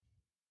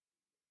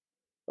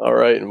All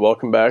right, and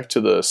welcome back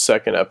to the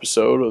second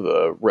episode of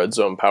the Red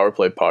Zone Power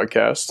Play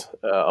podcast.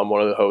 I'm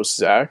one of the hosts,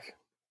 Zach.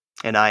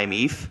 And I am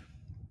Eph.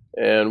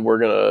 And we're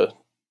going to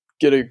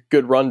get a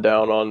good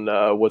rundown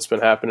on what's been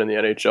happening in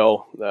the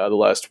NHL the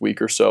last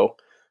week or so.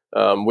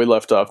 We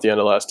left off the end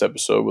of last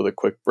episode with a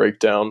quick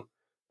breakdown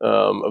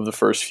of the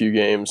first few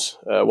games.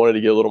 I wanted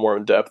to get a little more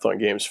in depth on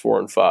games 4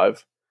 and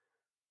 5.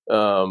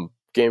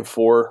 Game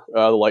 4,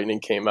 the Lightning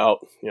came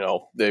out.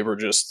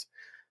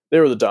 They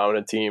were the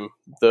dominant team.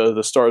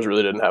 The Stars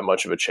really didn't have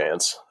much of a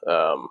chance.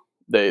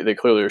 They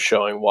clearly are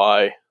showing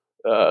why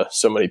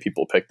so many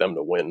people picked them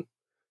to win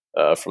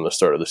from the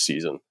start of the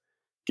season.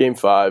 Game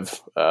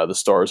 5, the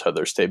Stars had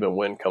their statement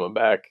win coming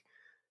back,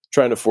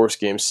 trying to force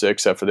Game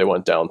 6 after they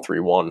went down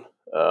 3-1.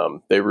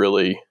 They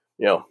really,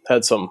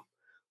 had some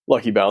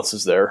lucky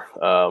bounces there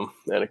and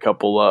a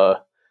couple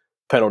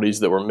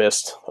penalties that were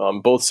missed on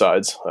both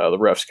sides. The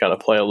refs kind of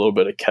playing a little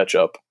bit of catch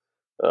up.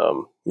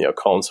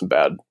 Calling some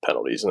bad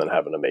penalties and then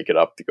having to make it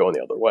up to go in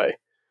the other way.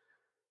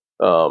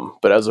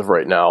 But as of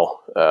right now,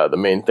 the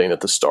main thing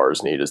that the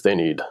Stars need is they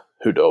need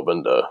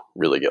Hudobin to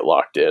really get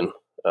locked in.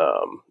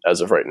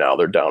 As of right now,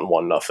 they're down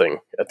 1-0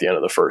 at the end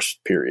of the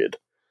first period.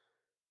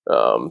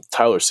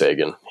 Tyler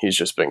Seguin, he's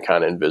just been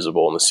kind of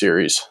invisible in the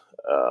series,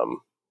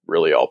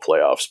 really all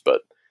playoffs.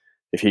 But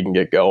if he can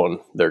get going,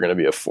 they're going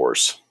to be a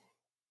force.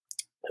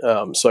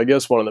 So I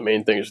guess one of the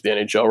main things with the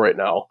NHL right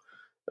now,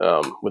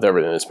 with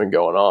everything that's been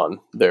going on,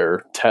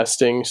 their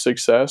testing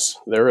success,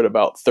 they're at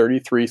about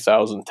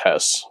 33,000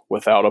 tests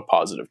without a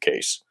positive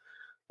case.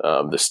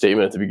 The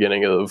statement at the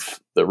beginning of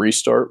the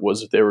restart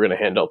was that they were going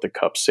to hand out the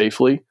cup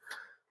safely,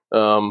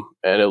 and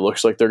it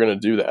looks like they're going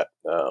to do that,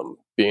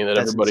 being that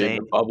That's everybody insane.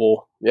 in the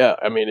bubble. Yeah,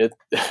 I mean,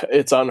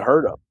 it's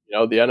unheard of.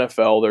 The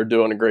NFL, they're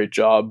doing a great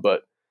job,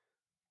 but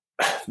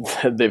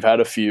they've had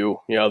a few.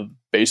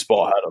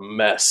 Baseball had a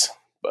mess,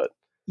 but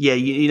Yeah,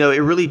 it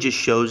really just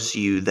shows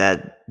you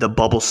that the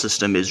bubble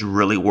system is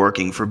really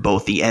working for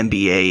both the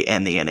NBA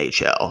and the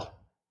NHL.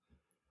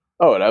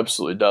 oh, it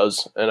absolutely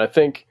does. And I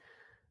think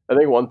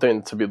one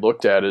thing to be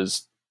looked at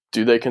is,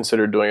 do they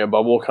consider doing a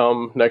bubble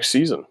come next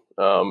season?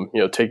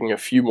 Taking a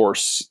few more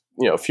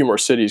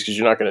cities, because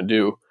you're not going to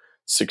do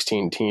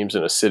 16 teams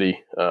in a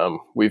city.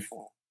 We've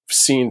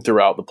seen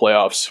throughout the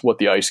playoffs what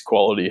the ice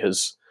quality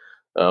has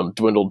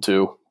dwindled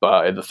to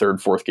by the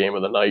third, fourth game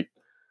of the night.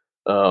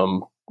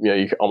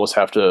 You almost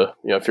have to,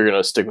 if you're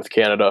going to stick with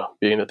Canada,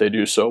 being that they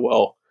do so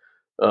well,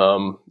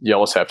 you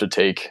almost have to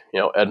take,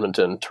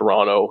 Edmonton,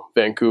 Toronto,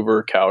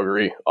 Vancouver,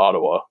 Calgary,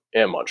 Ottawa,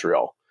 and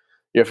Montreal.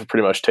 You have to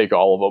pretty much take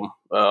all of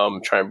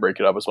them, try and break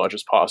it up as much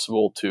as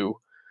possible to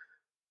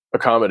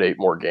accommodate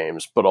more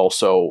games, but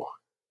also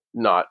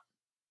not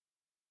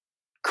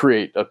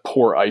create a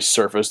poor ice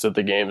surface that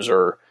the games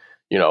are,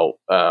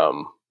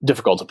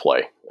 difficult to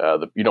play.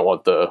 You don't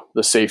want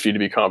the safety to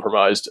be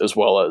compromised, as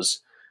well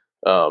as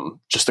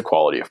just the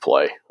quality of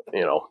play.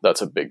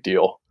 That's a big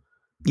deal.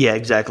 Yeah,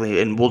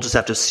 exactly. And we'll just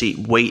have to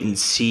wait and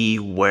see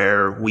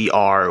where we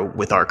are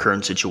with our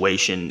current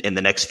situation in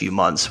the next few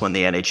months when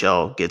the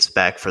NHL gets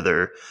back for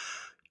their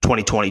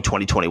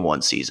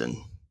 2020-2021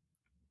 season.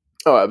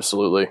 Oh,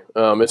 absolutely.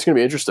 It's going to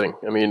be interesting.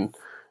 I mean,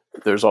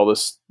 there's all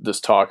this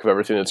talk of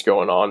everything that's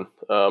going on.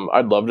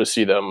 I'd love to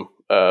see them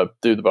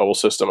through the bubble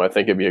system. I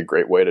think it'd be a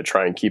great way to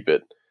try and keep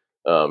it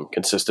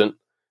consistent.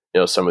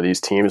 Some of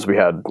these teams, we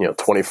had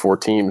 24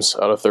 teams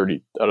out of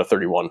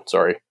 31.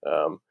 Sorry,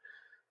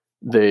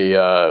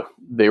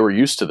 they were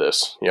used to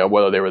this.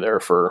 Whether they were there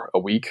for a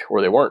week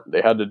or they weren't,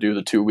 they had to do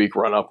the 2-week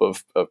run up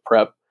of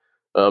prep.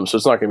 So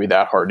it's not going to be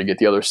that hard to get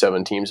the other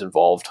 7 teams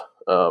involved.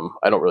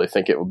 I don't really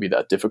think it would be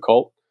that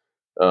difficult,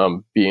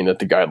 being that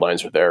the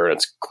guidelines are there and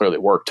it's clearly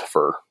worked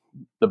for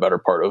the better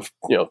part of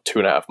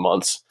 2.5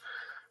 months.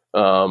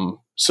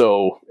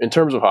 So in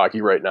terms of hockey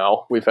right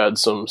now, we've had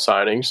some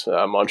signings.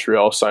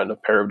 Montreal signed a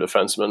pair of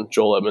defensemen,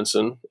 Joel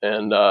Edmondson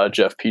and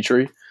Jeff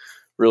Petrie. It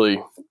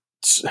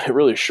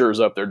really shores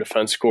up their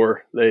defense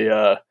core. They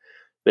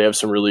have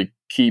some really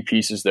key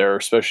pieces there,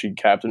 especially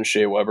Captain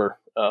Shea Weber.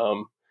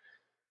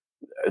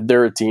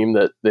 They're a team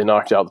that they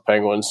knocked out the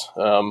Penguins,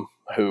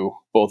 who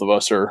both of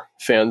us are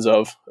fans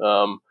of,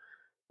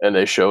 and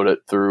they showed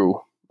it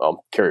through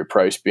Carey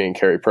Price being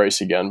Carey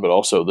Price again, but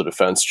also the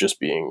defense just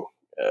being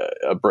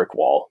a brick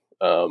wall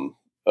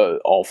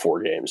all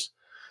 4 games.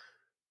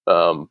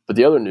 But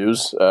the other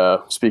news,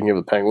 speaking of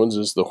the Penguins,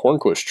 is the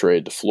Hornquist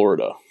trade to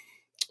Florida.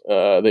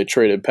 They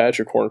traded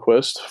Patrick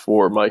Hornquist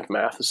for Mike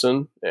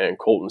Matheson and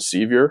Colton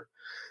Sevier.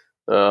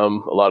 A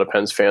lot of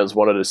Pens fans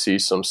wanted to see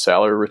some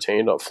salary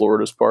retained on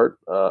Florida's part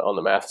on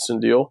the Matheson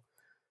deal.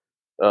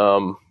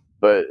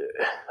 But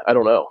I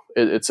don't know.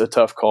 It's a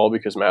tough call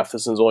because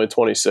Matheson's only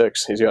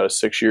 26. He's got a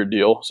 6-year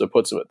deal, so it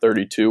puts him at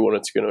 32 when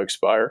it's going to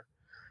expire.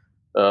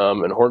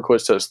 And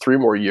Hornquist has 3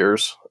 more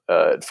years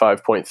at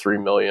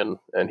 $5.3 million,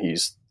 and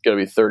he's going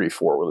to be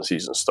 34 when the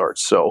season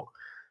starts. So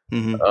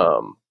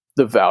the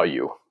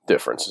value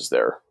difference is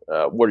there.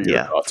 What are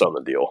your thoughts on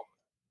the deal?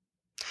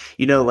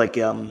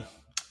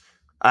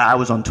 I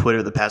was on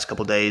Twitter the past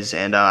couple of days,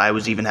 and I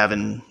was even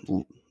having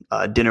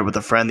dinner with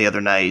a friend the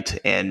other night,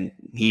 and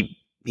he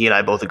he and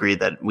I both agreed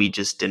that we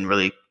just didn't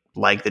really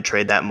like the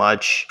trade that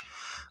much.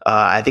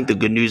 I think the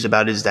good news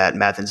about it is that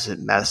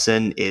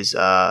Matheson is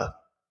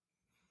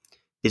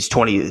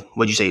 20.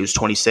 What'd you say? He was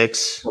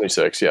 26.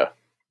 26, yeah.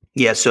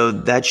 Yeah, so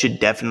that should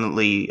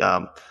definitely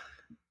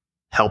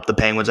help the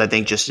Penguins, I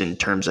think, just in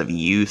terms of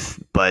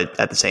youth. But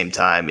at the same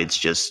time, it's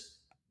just,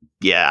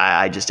 yeah,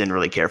 I just didn't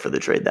really care for the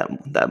trade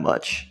that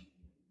much.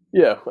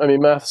 Yeah, I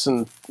mean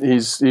Matheson,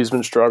 he's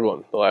been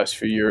struggling the last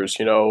few years.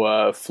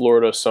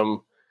 Florida,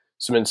 some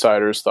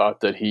insiders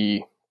thought that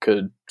he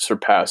could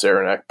surpass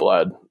Aaron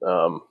Ekblad,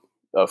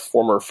 a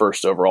former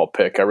first overall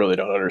pick. I really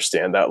don't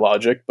understand that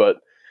logic, but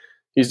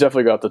he's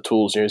definitely got the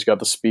tools. He's got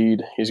the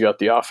speed, he's got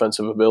the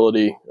offensive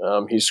ability.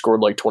 He's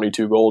scored like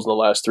 22 goals in the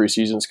last 3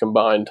 seasons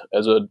combined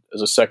as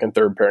a second,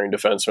 third pairing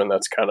defenseman.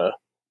 That's kind of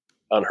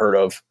unheard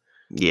of.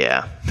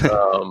 Yeah,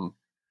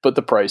 but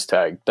the price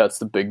tag, that's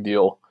the big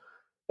deal,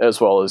 as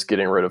well as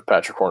getting rid of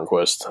Patrick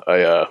Hornquist.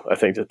 I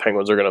think the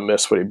Penguins are going to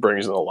miss what he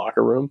brings in the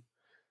locker room.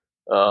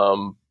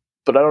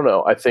 But I don't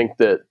know. I think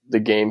that the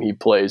game he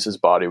plays, his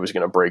body was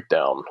going to break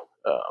down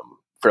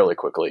fairly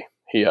quickly.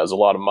 He has a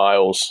lot of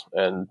miles,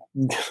 and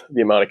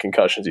the amount of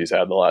concussions he's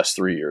had in the last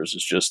 3 years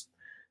is just,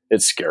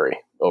 it's scary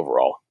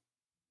overall.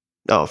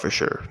 Oh, for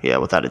sure. Yeah,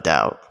 without a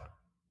doubt.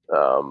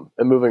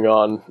 And moving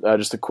on,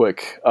 just a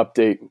quick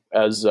update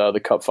as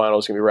the Cup final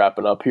is going to be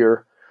wrapping up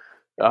here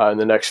in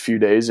the next few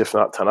days, if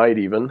not tonight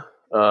even.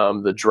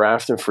 The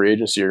draft and free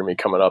agency are going to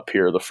be coming up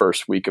here the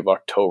first week of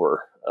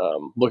October.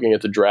 Looking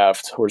at the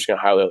draft, we're just going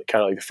to highlight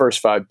kind of like the first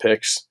 5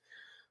 picks.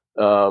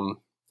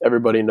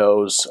 Everybody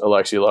knows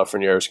Alexi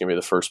Lafreniere is going to be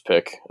the first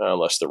pick,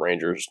 unless the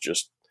Rangers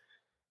just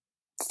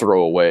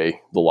throw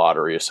away the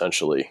lottery,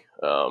 essentially.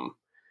 I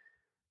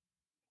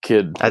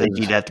think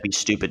you'd have to be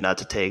stupid not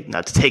to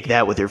take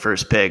that with your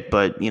first pick,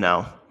 but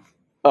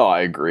Oh,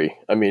 I agree.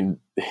 I mean,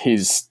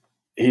 he's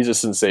a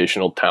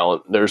sensational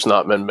talent. There's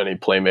not been many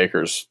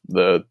playmakers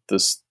the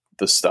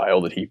style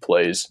that he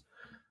plays.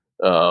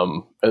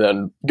 And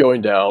then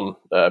going down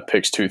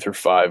picks 2 through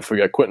 5, we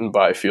got Quentin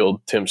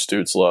Byfield, Tim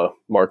Stützle,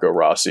 Marco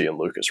Rossi, and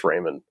Lucas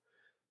Raymond.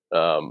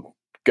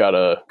 Got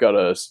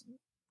a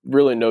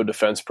really no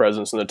defense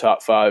presence in the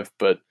top 5,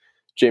 but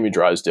Jamie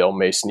Drysdale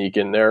may sneak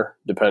in there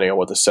depending on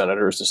what the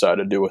Senators decide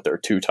to do with their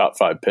 2 top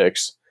 5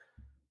 picks.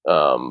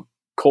 Cole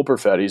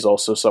Perfetti's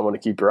also someone to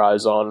keep your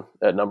eyes on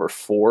at number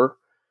 4.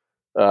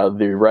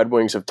 The Red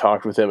Wings have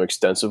talked with him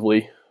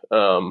extensively,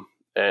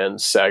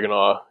 and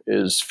Saginaw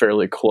is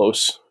fairly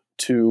close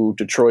to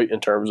Detroit in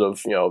terms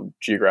of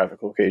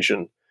geographic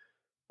location.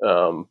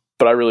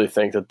 But I really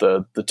think that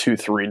the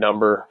 2-3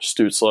 number,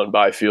 Stützle and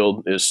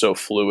Byfield, is so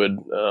fluid.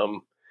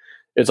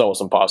 It's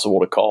almost impossible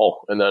to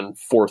call. And then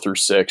 4 through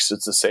 6,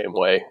 it's the same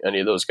way.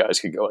 Any of those guys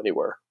could go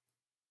anywhere.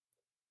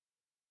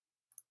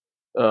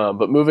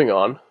 But moving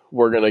on,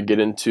 we're going to get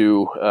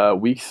into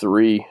week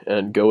 3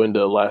 and go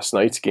into last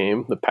night's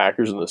game, the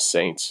Packers and the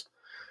Saints.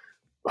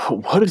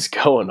 What is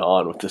going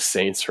on with the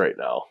Saints right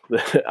now?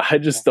 I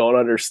just don't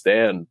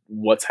understand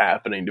what's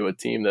happening to a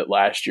team that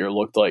last year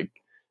looked like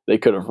they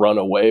could have run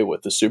away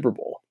with the Super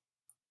Bowl.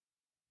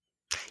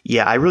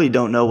 Yeah, I really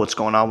don't know what's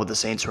going on with the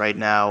Saints right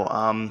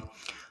now.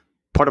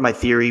 Part of my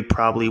theory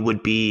probably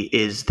would be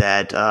is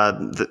that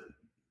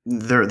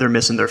they're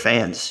missing their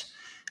fans.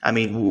 I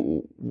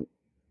mean,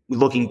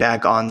 looking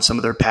back on some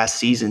of their past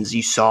seasons,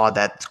 you saw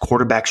that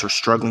quarterbacks are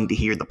struggling to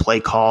hear the play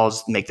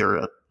calls, make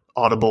their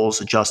audibles,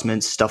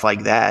 adjustments, stuff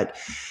like that.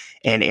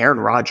 And Aaron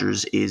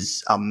Rodgers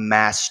is a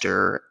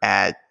master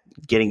at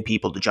getting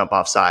people to jump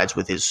off sides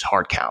with his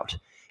hard count.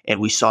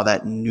 And we saw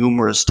that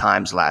numerous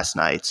times last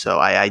night. So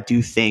I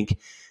do think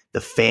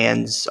the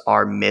fans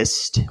are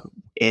missed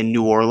in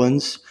New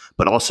Orleans,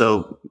 but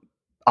also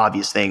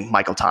obvious thing,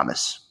 Michael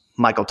Thomas.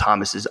 Michael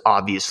Thomas is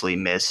obviously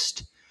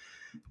missed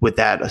with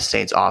that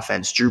Saints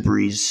offense. Drew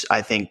Brees,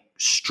 I think,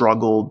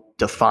 struggled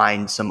to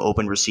find some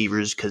open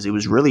receivers because it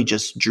was really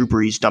just Drew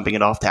Brees dumping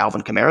it off to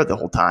Alvin Kamara the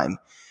whole time.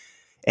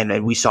 And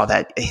then we saw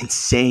that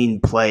insane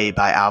play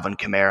by Alvin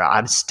Kamara.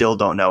 I still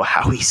don't know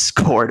how he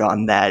scored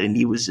on that, and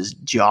he was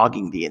just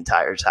jogging the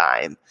entire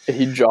time.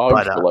 He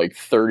jogged for like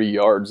 30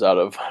 yards out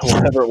of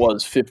whatever it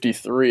was,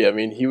 53. I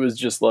mean, he was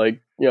just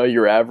like,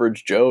 your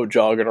average Joe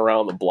jogging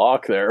around the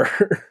block there.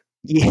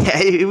 Yeah,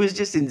 it was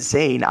just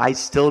insane. I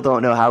still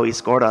don't know how he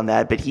scored on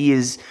that, but he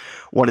is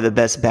one of the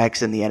best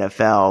backs in the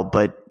NFL.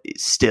 But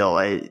still,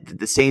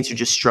 the Saints are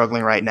just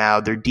struggling right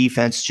now. Their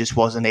defense just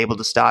wasn't able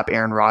to stop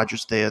Aaron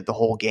Rodgers the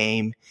whole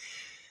game.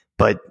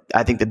 But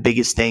I think the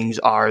biggest things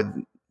are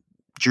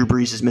Drew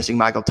Brees is missing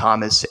Michael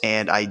Thomas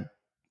and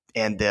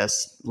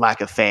this lack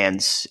of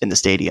fans in the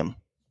stadium.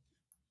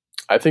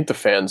 I think the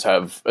fans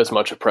have as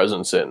much a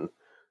presence in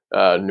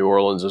New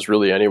Orleans as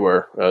really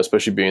anywhere,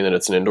 especially being that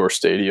it's an indoor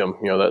stadium.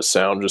 That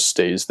sound just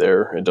stays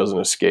there; it doesn't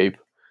escape.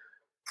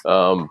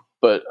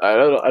 But I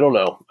don't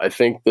know. I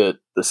think that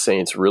the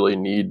Saints really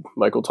need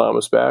Michael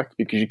Thomas back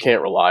because you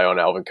can't rely on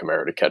Alvin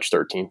Kamara to catch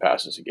 13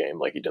 passes a game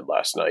like he did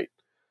last night.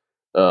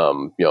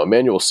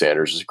 Emmanuel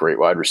Sanders is a great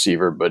wide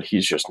receiver, but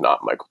he's just not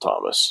Michael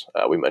Thomas.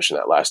 We mentioned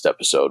that last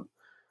episode.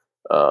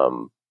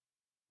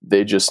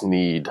 They just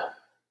need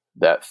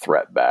that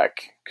threat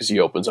back because he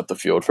opens up the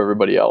field for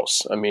everybody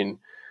else. I mean,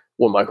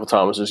 when Michael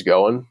Thomas is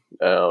going,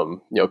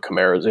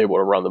 Kamara is able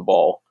to run the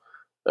ball.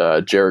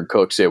 Jared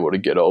Cook's able to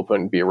get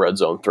open, be a red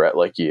zone threat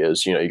like he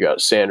is. You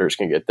got Sanders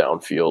can get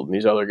downfield, and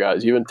these other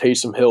guys, even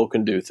Taysom Hill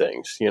can do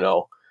things.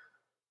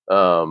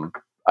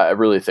 I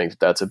really think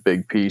that's a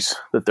big piece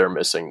that they're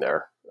missing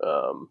there.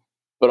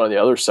 But on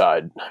the other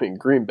side, I mean,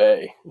 Green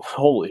Bay,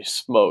 holy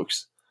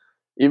smokes,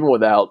 even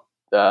without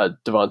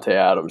Devontae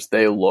Adams,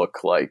 they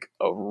look like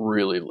a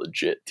really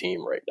legit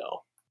team right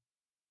now.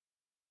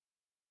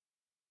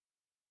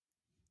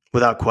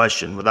 Without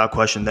question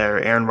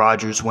there. Aaron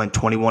Rodgers went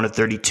 21 of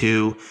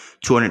 32,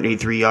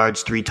 283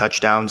 yards, 3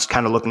 touchdowns,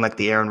 kind of looking like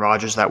the Aaron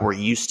Rodgers that we're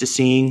used to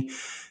seeing,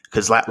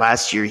 because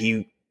last year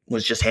he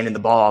was just handing the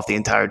ball off the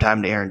entire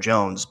time to Aaron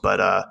Jones.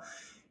 But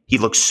he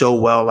looked so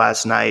well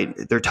last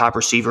night. Their top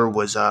receiver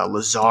was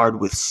Lazard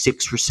with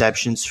 6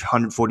 receptions,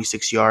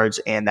 146 yards,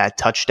 and that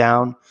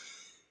touchdown.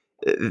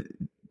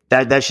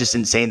 That's just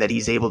insane that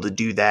he's able to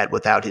do that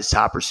without his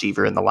top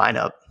receiver in the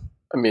lineup.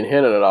 I mean,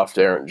 handing it off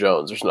to Aaron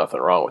Jones, there's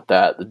nothing wrong with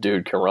that. The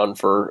dude can run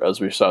for,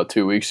 as we saw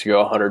 2 weeks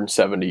ago,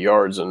 170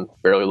 yards and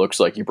barely looks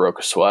like he broke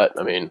a sweat.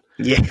 I mean,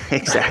 yeah,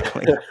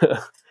 exactly.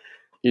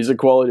 He's a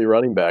quality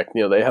running back.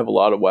 They have a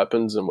lot of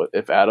weapons, and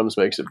if Adams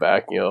makes it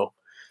back,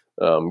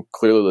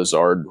 clearly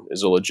Lazard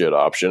is a legit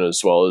option,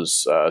 as well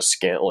as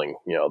Scantling.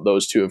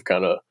 Those two have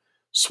kind of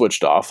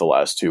switched off the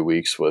last 2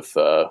 weeks with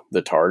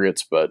the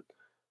targets, but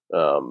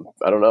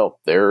I don't know.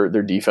 Their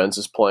defense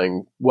is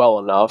playing well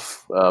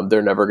enough.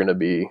 They're never going to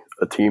be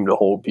a team to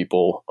hold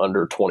people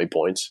under 20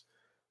 points.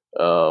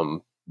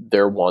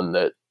 They're one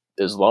that,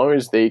 as long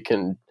as they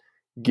can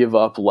give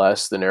up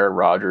less than Aaron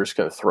Rodgers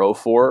can throw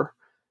for,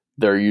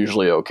 they're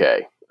usually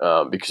okay.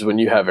 Because when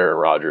you have Aaron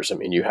Rodgers, I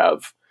mean, you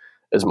have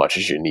as much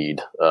as you need.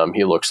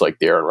 He looks like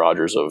the Aaron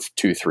Rodgers of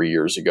 2-3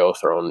 years ago,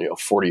 throwing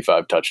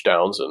 45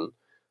 touchdowns and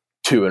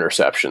 2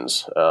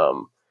 interceptions.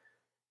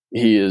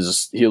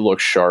 He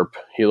looks sharp.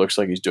 He looks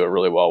like he's doing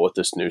really well with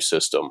this new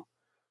system.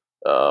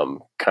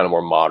 Kind of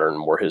more modern,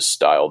 more his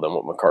style than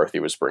what McCarthy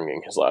was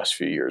bringing his last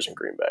few years in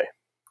Green Bay.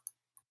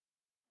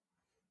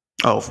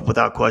 Oh,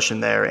 without question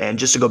there. And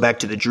just to go back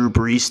to the Drew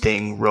Brees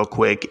thing real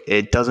quick,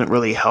 it doesn't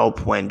really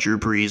help when Drew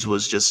Brees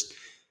was just,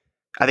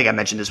 I think I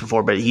mentioned this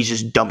before, but he's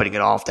just dumping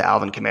it off to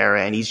Alvin Kamara,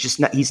 and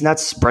he's not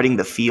spreading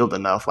the field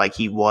enough like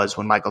he was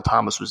when Michael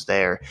Thomas was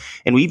there.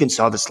 And we even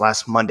saw this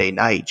last Monday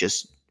night,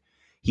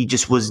 he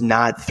just was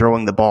not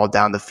throwing the ball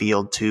down the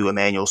field to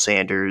Emmanuel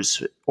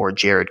Sanders or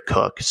Jared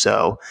Cook.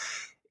 So,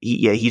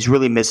 he's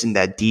really missing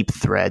that deep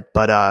threat.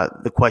 But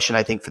the question,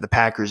 I think, for the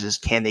Packers is,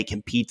 can they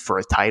compete for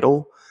a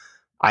title?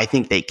 I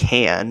think they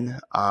can.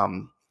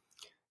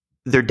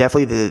 They're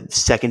definitely the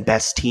second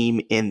best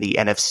team in the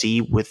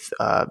NFC with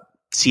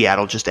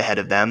Seattle just ahead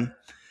of them.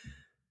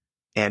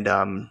 And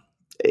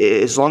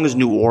as long as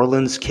New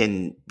Orleans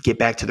can get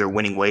back to their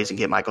winning ways and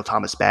get Michael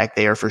Thomas back,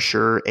 they are for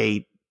sure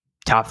a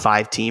top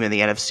 5 team in the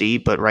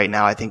NFC, but right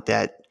now I think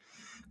that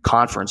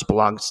conference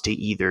belongs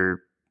to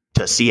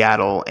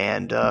Seattle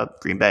and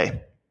Green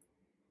Bay.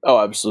 Oh,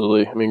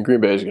 absolutely. I mean,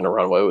 Green Bay is going to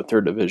run away with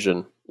their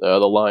division. The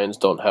Lions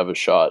don't have a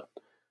shot.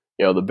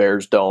 The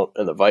Bears don't,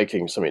 and the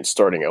Vikings, I mean,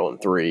 starting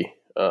 0-3,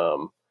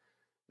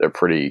 they're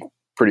pretty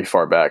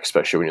far back,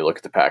 especially when you look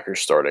at the Packers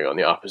starting on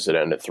the opposite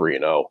end at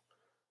 3-0.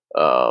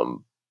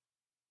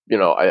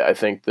 I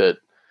think that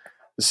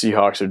the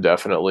Seahawks are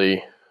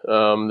definitely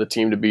the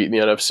team to beat in the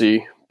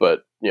NFC.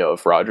 But,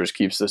 if Rodgers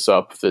keeps this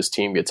up, if this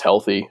team gets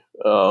healthy,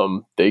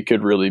 they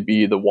could really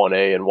be the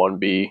 1A and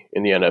 1B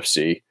in the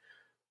NFC.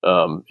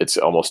 It's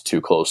almost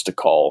too close to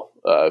call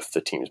if the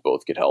teams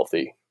both get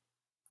healthy.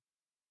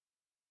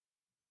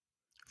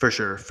 For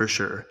sure.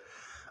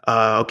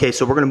 Okay,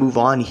 so we're going to move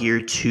on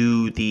here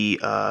to the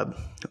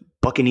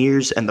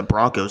Buccaneers and the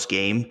Broncos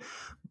game.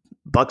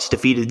 Bucs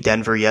defeated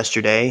Denver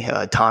yesterday.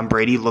 Tom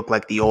Brady looked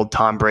like the old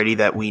Tom Brady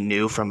that we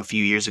knew from a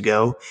few years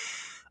ago.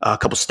 A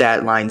couple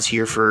stat lines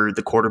here for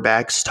the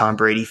quarterbacks. Tom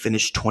Brady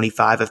finished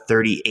 25 of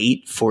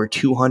 38 for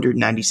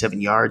 297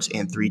 yards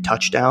and 3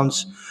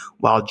 touchdowns,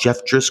 while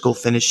Jeff Driscoll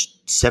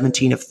finished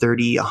 17 of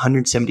 30,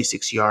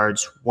 176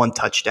 yards, 1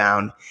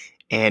 touchdown,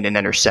 and an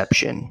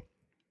interception.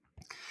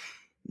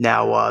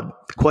 Now,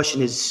 the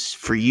question is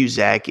for you,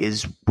 Zach,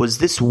 was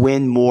this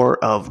win more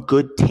of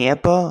good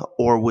Tampa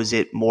or was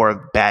it more of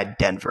bad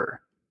Denver?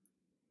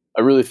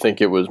 I really think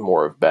it was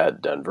more of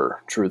bad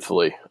Denver,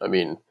 truthfully. I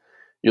mean,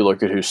 you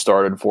look at who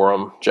started for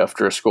him, Jeff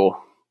Driscoll,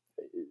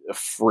 a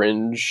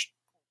fringe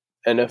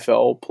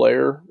NFL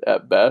player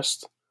at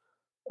best.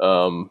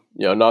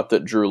 Not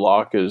that Drew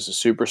Lock is a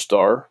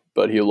superstar,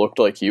 but he looked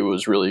like he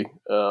was really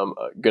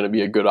going to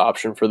be a good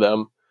option for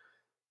them.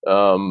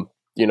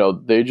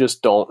 They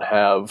just don't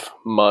have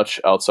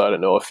much outside of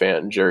Noah Fant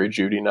and Jerry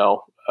Jeudy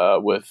now,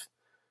 with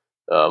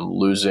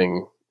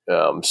losing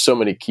so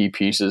many key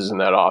pieces in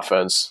that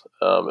offense,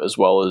 as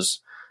well as,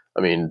 I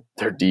mean,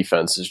 their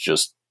defense is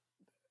just,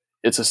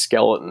 it's a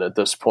skeleton at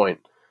this point.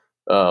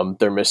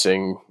 They're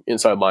missing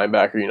inside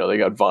linebacker. They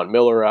got Von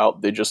Miller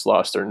out. They just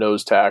lost their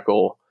nose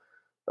tackle.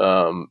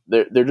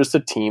 They're just a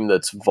team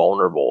that's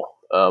vulnerable.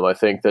 I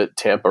think that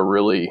Tampa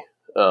really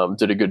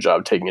did a good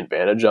job taking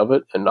advantage of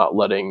it and not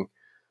letting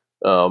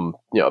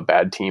a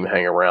bad team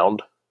hang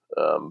around.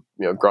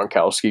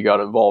 Gronkowski got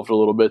involved a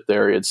little bit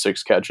there. He had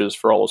 6 catches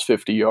for almost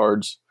 50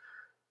 yards.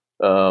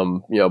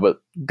 But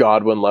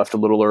Godwin left a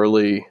little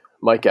early.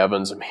 Mike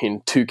Evans,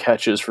 2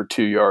 catches for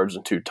 2 yards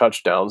and 2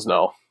 touchdowns.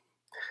 Now,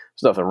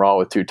 there's nothing wrong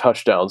with 2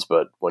 touchdowns,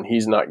 but when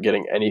he's not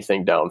getting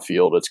anything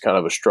downfield, it's kind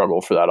of a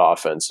struggle for that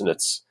offense, and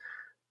it's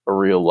a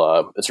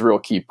real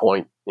key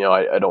point.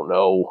 I don't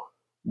know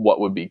what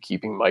would be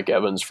keeping Mike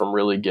Evans from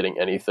really getting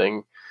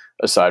anything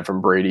aside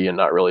from Brady and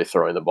not really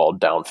throwing the ball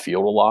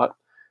downfield a lot.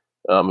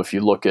 If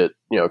you look at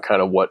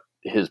kind of what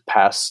his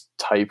pass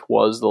type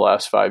was the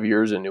last 5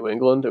 years in New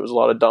England, it was a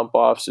lot of dump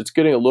offs. It's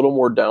getting a little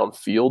more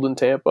downfield in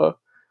Tampa.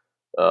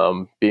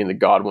 Being the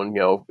Godwin,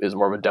 is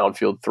more of a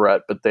downfield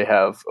threat, but they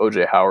have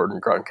OJ Howard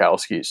and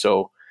Gronkowski.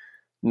 So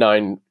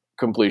 9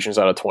 completions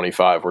out of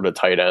 25 were to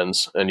tight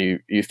ends, and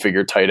you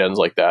figure tight ends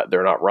like that,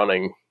 they're not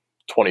running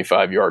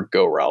 25-yard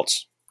go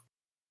routes.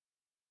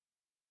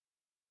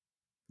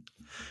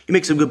 You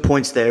make some good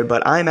points there,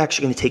 but I'm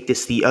actually going to take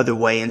this the other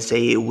way and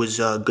say it was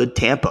good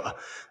Tampa.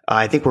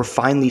 I think we're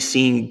finally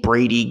seeing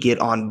Brady get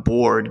on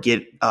board,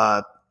 get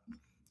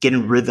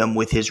in rhythm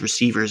with his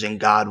receivers in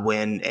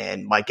Godwin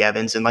and Mike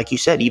Evans. And like you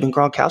said, even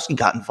Gronkowski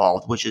got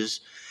involved, which is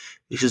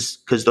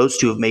because those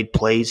two have made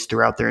plays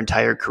throughout their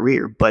entire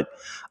career. But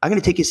I'm going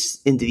to take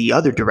us into the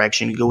other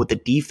direction and go with the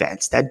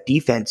defense. That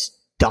defense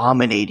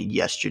dominated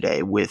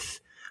yesterday with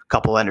a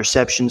couple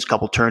interceptions,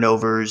 couple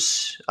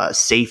turnovers,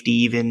 safety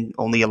even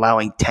only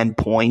allowing 10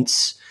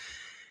 points.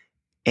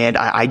 And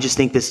I just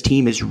think this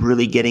team is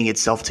really getting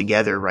itself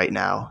together right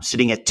now,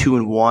 sitting at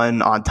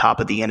 2-1 on top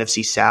of the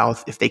NFC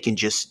South. If they can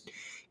just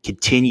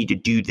continue to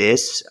do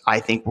this, I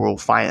think we're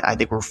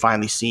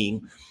finally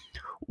seeing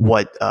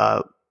what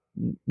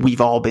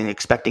we've all been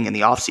expecting in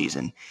the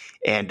offseason.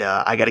 And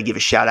I got to give a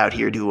shout out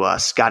here to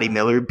Scotty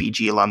Miller,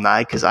 BG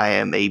alumni, because I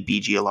am a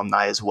BG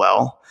alumni as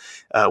well,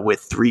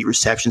 with 3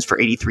 receptions for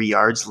 83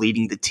 yards,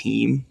 leading the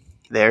team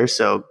there.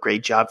 So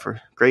great job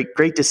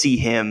great to see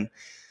him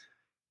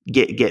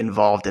get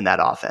involved in that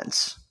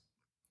offense.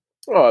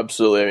 Oh,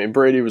 absolutely.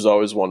 Brady was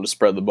always one to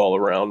spread the ball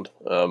around.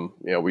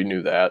 We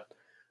knew that.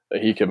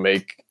 He could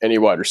make any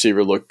wide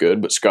receiver look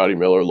good, but Scotty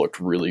Miller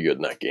looked really good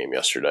in that game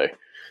yesterday.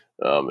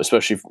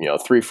 Especially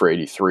 3 for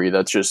 83.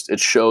 It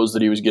shows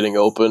that he was getting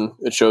open.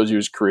 It shows he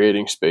was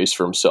creating space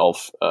for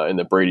himself, and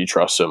that Brady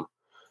trusts him,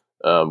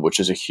 which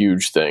is a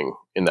huge thing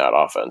in that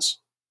offense.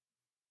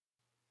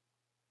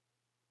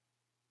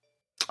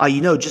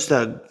 Just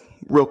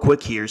real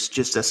quick here,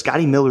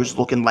 Scotty Miller's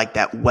looking like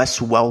that Wes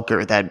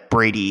Welker that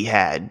Brady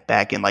had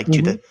back in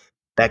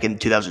back in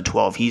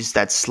 2012. He's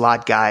that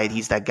slot guy.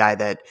 He's that guy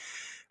that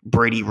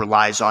Brady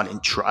relies on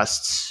and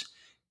trusts.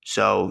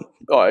 So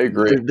I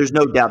agree. There's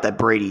no doubt that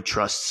Brady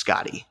trusts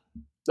Scotty.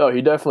 No,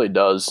 he definitely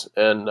does,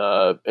 and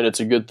it's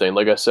a good thing.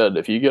 Like I said,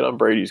 if you get on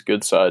Brady's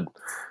good side,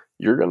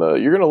 you're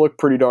gonna look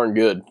pretty darn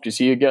good, because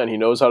he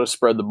knows how to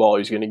spread the ball.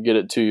 He's gonna get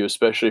it to you,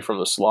 especially from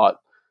the slot.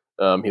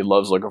 He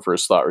loves looking for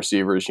his slot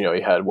receivers. He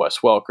had Wes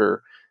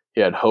Welker,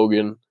 he had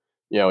Hogan,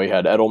 he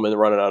had Edelman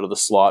running out of the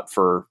slot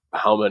for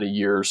how many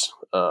years.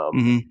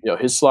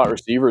 His slot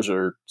receivers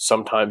are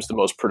sometimes the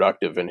most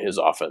productive in his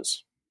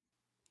offense.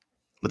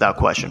 Without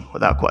question.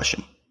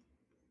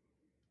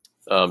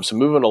 So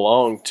moving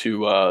along to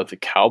the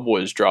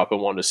Cowboys dropping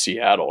one to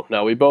Seattle.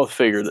 Now, we both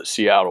figured that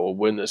Seattle will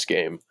win this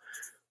game.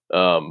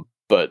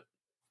 But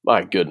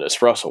my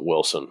goodness, Russell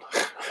Wilson.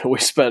 We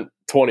spent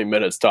 20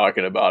 minutes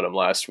talking about him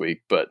last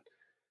week, but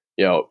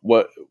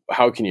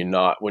how can you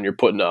not, when you're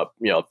putting up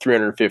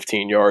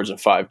 315 yards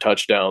and 5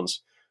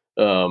 touchdowns,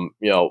 and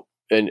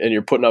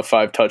you're putting up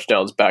 5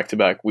 touchdowns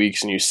back-to-back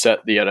weeks, and you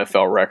set the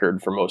NFL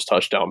record for most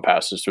touchdown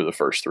passes through the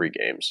first 3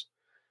 games.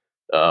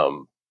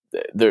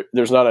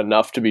 There's not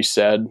enough to be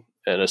said,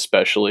 and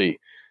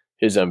especially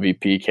his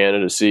MVP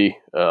candidacy.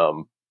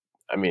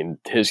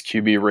 His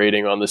QB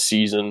rating on the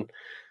season,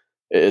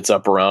 it's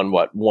up around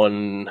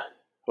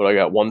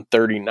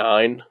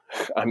 139.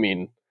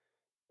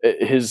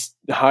 His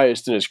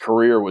highest in his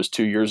career was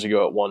 2 years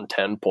ago at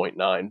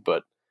 110.9,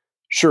 but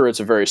sure, it's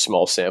a very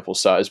small sample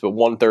size, but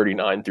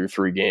 139 through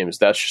 3 games,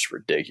 that's just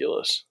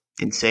ridiculous.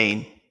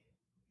 Insane.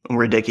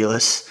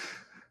 Ridiculous.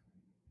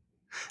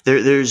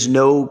 There's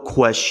no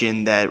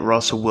question that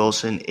Russell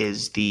Wilson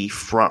is the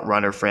front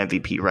runner for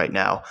MVP right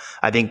now.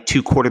 I think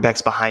 2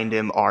 quarterbacks behind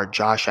him are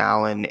Josh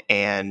Allen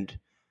and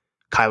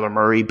Kyler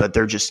Murray, but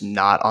they're just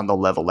not on the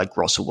level like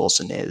Russell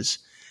Wilson is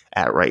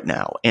at right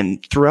now.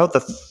 And throughout the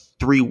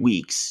 3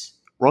 weeks,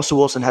 Russell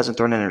Wilson hasn't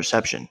thrown an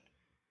interception.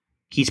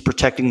 He's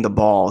protecting the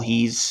ball.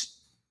 He's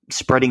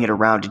spreading it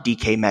around to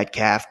DK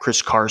Metcalf,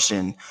 Chris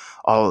Carson,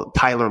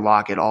 Tyler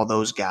Lockett, all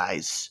those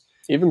guys.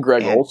 Even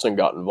Greg Olsen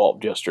got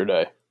involved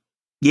yesterday.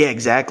 Yeah,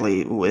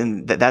 exactly.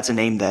 And that's a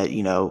name that,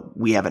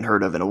 we haven't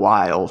heard of in a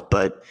while,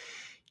 but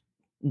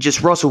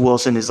just Russell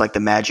Wilson is like the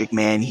magic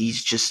man.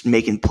 He's just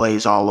making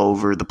plays all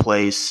over the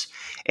place.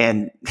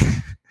 And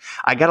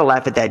I got to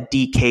laugh at that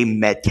DK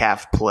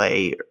Metcalf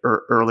play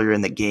earlier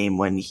in the game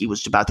when he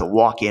was about to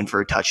walk in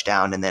for a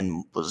touchdown and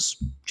then was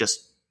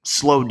just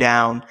slowed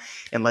down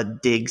and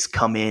let Diggs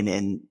come in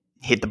and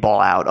hit the ball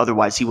out.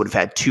 Otherwise, he would have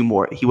had two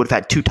more. He would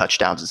have had 2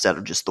 touchdowns instead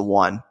of just the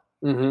one.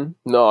 Mm-hmm.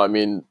 No, I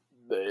mean,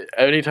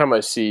 anytime I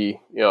see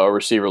a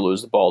receiver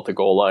lose the ball at the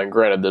goal line,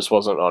 granted this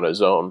wasn't on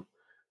his own,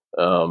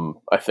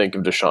 I think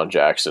of Deshaun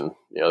Jackson.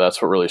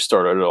 That's what really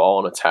started it all,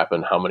 and it's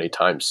happened how many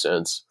times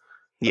since.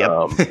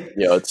 Yep.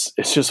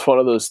 It's just one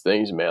of those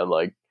things, man.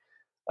 Like,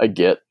 I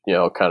get,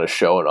 kind of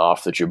showing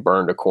off that you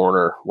burned a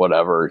corner,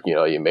 whatever,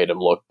 you made him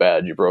look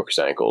bad, you broke his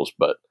ankles.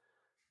 But,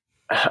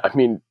 I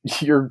mean,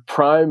 your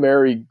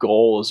primary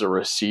goal as a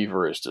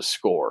receiver is to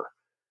score.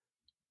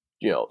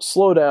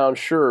 Slow down,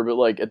 sure, but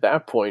like at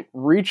that point,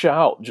 reach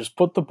out, just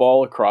put the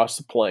ball across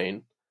the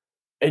plane,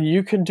 and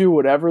you can do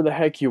whatever the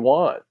heck you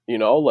want.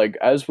 Like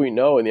as we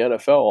know in the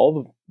NFL,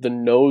 all the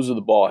nose of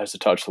the ball has to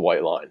touch the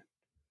white line.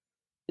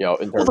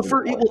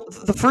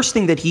 The first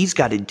thing that he's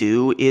got to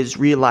do is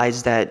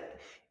realize that,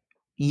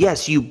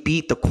 yes, you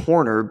beat the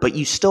corner, but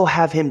you still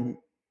have him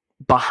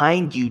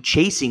behind you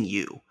chasing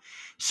you.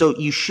 So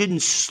you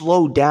shouldn't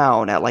slow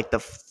down at like the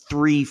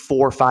 3,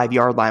 4, 5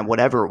 yard line,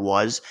 whatever it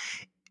was,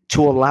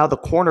 to allow the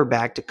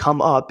cornerback to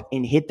come up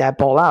and hit that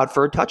ball out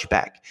for a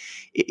touchback.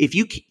 If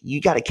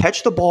you got to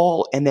catch the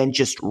ball and then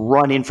just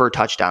run in for a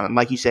touchdown. And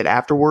like you said,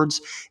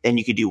 afterwards, then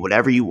you could do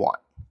whatever you want.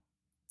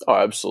 Oh,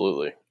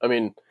 absolutely. I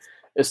mean,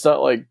 it's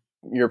not like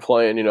you're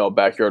playing,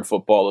 backyard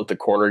football that the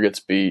corner gets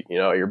beat.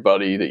 Your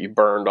buddy that you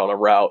burned on a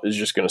route is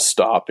just going to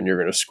stop and you're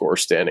going to score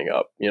standing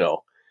up.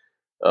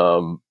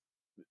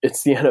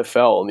 It's the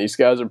NFL, and these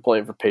guys are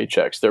playing for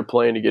paychecks. They're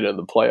playing to get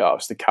into the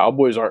playoffs. The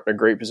Cowboys aren't in a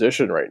great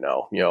position right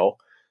now.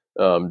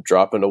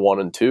 Dropping to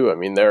 1-2. I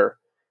mean, they're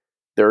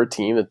a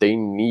team that they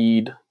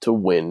need to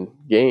win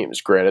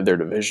games. Granted, their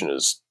division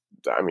is,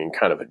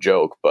 kind of a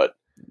joke, but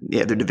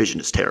yeah, their division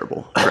is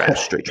terrible.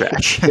 Trash, straight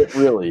trash. It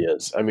really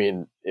is. I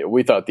mean,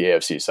 we thought the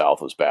AFC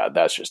South was bad.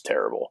 That's just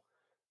terrible.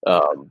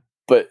 But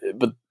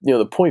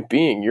the point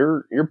being,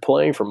 you're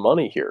playing for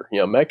money here.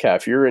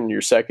 Metcalf, you're in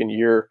your second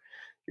year.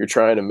 You're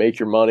trying to make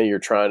your money. You're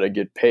trying to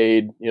get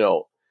paid.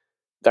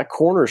 That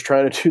corner is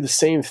trying to do the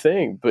same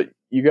thing, but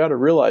you got to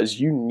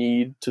realize you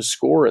need to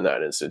score in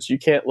that instance. You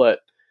can't let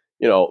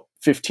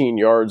 15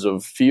 yards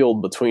of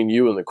field between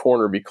you and the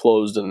corner be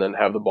closed and then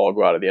have the ball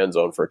go out of the end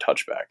zone for a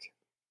touchback.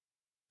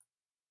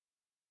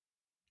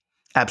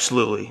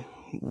 Absolutely,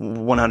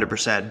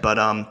 100%. But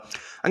I'm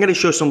going to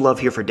show some love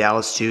here for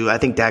Dallas too. I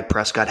think Dak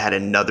Prescott had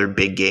another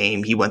big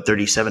game. He went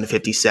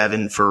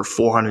 37-57 for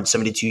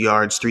 472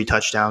 yards, 3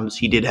 touchdowns.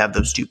 He did have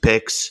those 2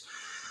 picks.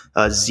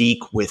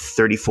 Zeke with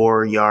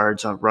 34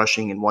 yards on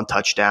rushing and 1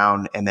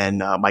 touchdown. And then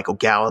Michael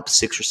Gallup,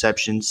 6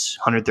 receptions,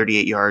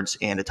 138 yards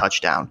and a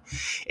touchdown.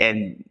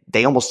 And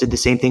they almost did the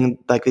same thing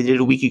like they did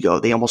a week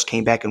ago. They almost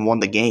came back and won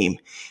the game.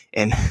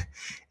 And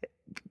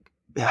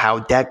how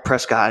Dak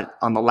Prescott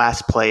on the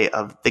last play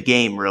of the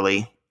game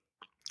really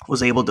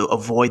was able to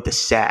avoid the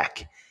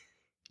sack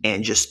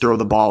and just throw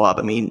the ball up.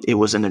 I mean, it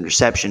was an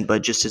interception,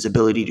 but just his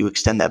ability to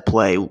extend that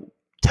play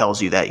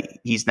tells you that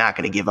he's not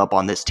going to give up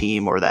on this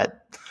team or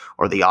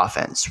the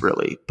offense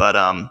really. But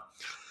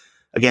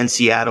again,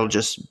 Seattle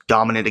just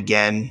dominant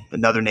again,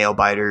 another nail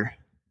biter,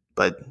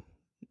 but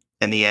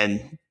in the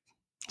end,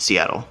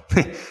 Seattle.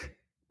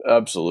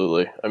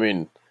 Absolutely. I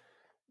mean,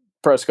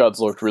 Prescott's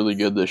looked really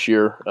good this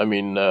year. I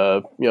mean,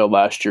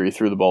 last year he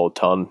threw the ball a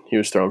ton. He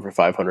was throwing for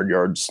 500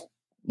 yards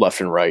left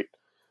and right,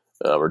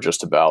 or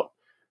just about.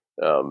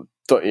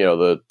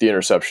 The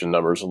interception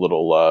number is a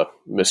little a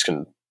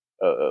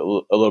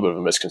little bit of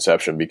a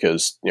misconception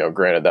because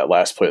granted that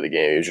last play of the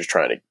game he was just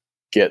trying to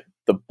get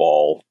the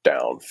ball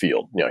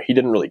downfield. He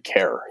didn't really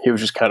care. He was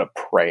just kind of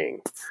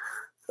praying.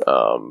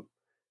 At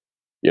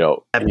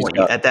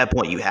that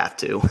point, you have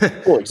to.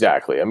 Well,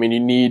 exactly. I mean, you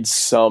need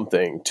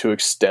something to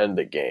extend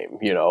the game.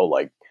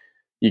 Like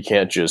you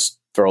can't just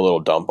throw a little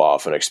dump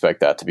off and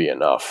expect that to be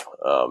enough.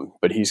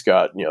 But he's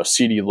got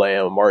CeeDee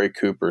Lamb, Amari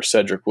Cooper,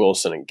 Cedric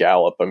Wilson, and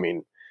Gallup. I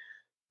mean,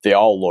 they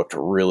all looked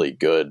really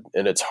good,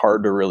 and it's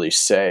hard to really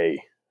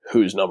say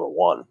who's number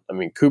one. I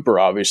mean, Cooper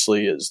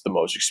obviously is the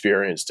most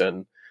experienced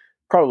and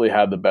probably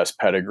had the best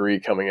pedigree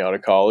coming out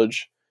of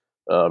college.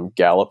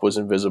 Gallup was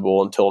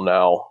invisible until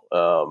now.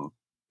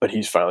 But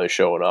he's finally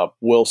showing up.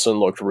 Wilson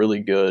looked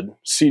really good.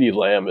 CeeDee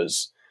Lamb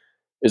is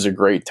a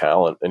great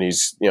talent, and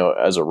he's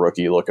as a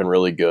rookie looking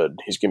really good.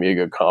 He's going to be a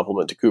good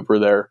compliment to Cooper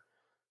there.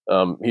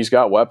 He's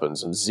got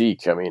weapons, and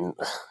Zeke. I mean,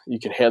 you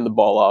can hand the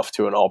ball off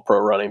to an All-Pro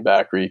running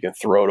back, or you can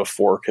throw to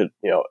 4,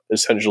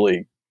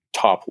 essentially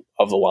top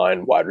of the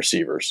line wide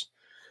receivers.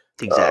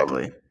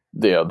 Exactly.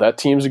 That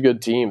team's a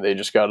good team. They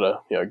just got to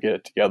get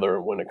it together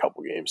and win a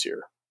couple games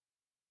here.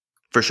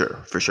 For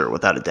sure,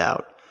 without a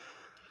doubt.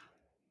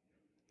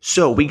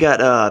 So we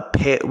got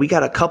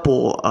a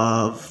couple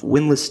of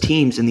winless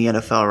teams in the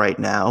NFL right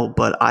now,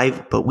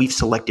 but we've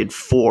selected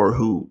 4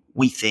 who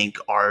we think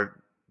are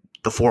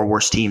the 4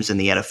 worst teams in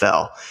the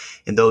NFL,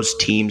 and those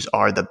teams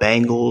are the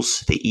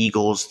Bengals, the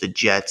Eagles, the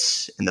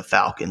Jets, and the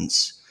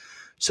Falcons.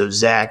 So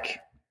Zach,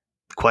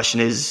 The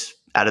question is,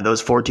 out of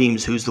those 4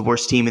 teams, who's the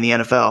worst team in the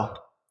NFL?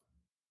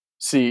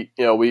 See,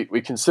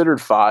 we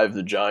considered 5.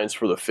 The Giants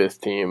were the 5th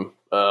team.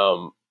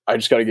 I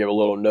just got to give a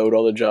little note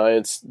on the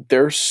Giants.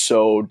 They're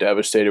so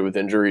devastated with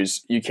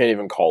injuries, you can't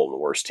even call them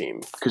the worst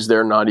team because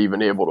they're not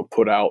even able to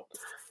put out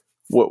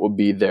what would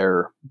be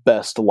their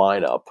best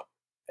lineup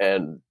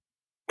and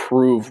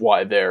prove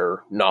why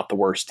they're not the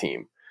worst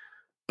team.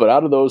 But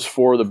out of those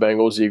 4, the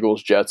Bengals,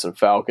 Eagles, Jets, and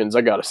Falcons,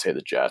 I got to say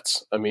the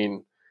Jets. I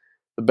mean,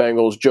 the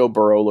Bengals, Joe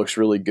Burrow looks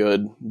really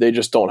good. They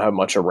just don't have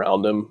much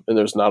around him, and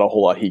there's not a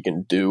whole lot he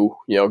can do.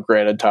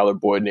 Granted, Tyler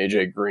Boyd and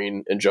A.J.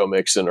 Green and Joe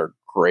Mixon are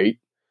great.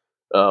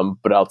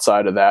 But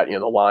outside of that, the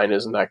line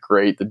isn't that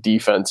great. The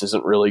defense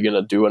isn't really going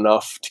to do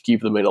enough to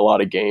keep them in a lot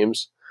of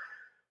games.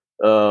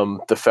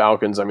 The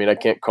Falcons, I mean, I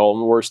can't call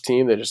them the worst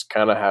team. They just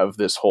kind of have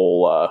this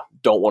whole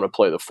don't want to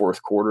play the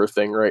fourth quarter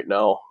thing right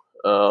now.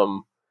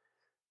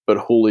 But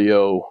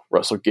Julio,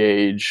 Russell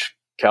Gage,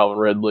 Calvin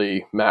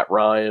Ridley, Matt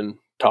Ryan,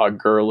 Todd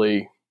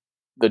Gurley,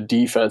 the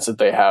defense that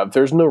they have,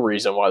 there's no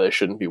reason why they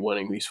shouldn't be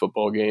winning these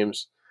football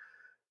games.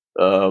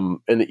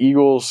 And the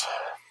Eagles,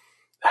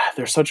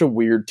 they're such a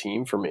weird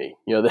team for me.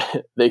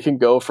 They can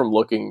go from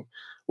looking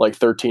like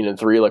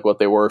 13-3, like what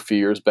they were a few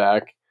years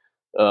back,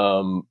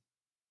 to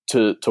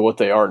what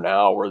they are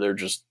now, where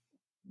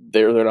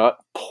they're not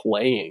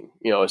playing.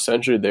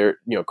 Essentially, they're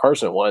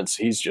Carson Wentz,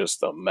 he's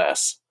just a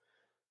mess.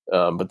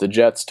 But the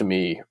Jets, to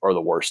me, are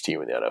the worst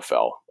team in the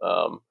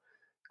NFL.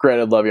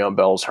 Granted, Le'Veon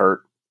Bell's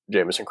hurt,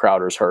 Jamison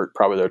Crowder's hurt,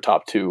 probably their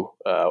top 2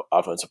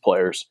 offensive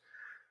players.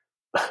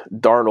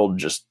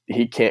 Darnold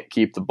he can't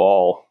keep the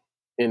ball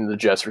in the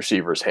Jets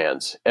receivers'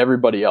 hands.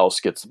 Everybody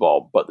else gets the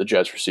ball, but the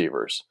Jets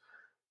receivers.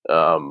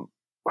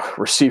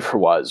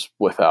 Receiver-wise,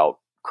 without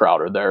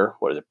Crowder there,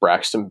 what is it?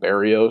 Braxton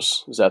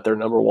Berrios, is that their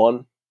number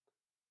 1?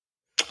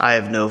 I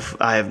have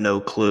no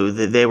clue.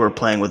 They were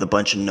playing with a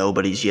bunch of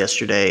nobodies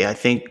yesterday. I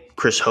think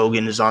Chris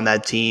Hogan is on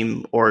that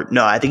team, or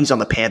no, I think he's on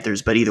the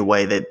Panthers. But either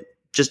way, that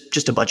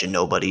just a bunch of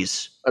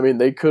nobodies. I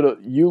mean,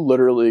 you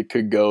literally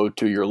could go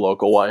to your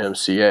local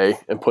YMCA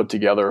and put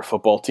together a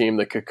football team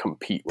that could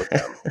compete with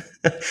them.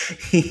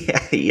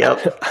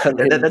 Yep. I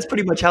mean, that's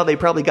pretty much how they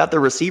probably got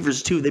their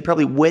receivers too. They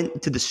probably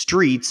went to the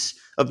streets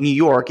of New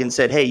York and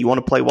said, "Hey, you want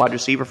to play wide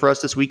receiver for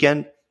us this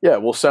weekend? Yeah,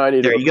 we'll sign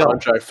you to a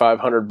contract,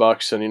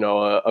 $500, and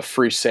a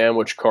free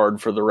sandwich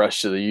card for the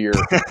rest of the year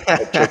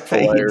at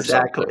Chick-fil-A or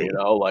something."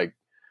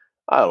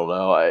 I don't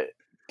know.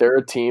 They're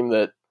a team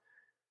that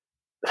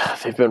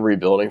they've been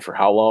rebuilding for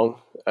how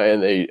long,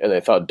 and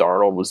they thought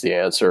Darnold was the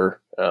answer.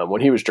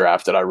 When he was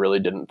drafted, I really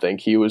didn't think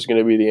he was going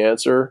to be the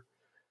answer.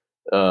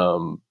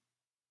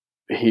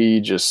 He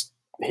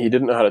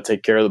didn't know how to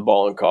take care of the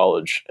ball in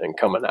college, and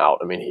coming out,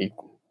 I mean, he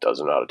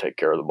doesn't know how to take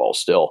care of the ball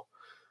still.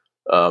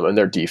 And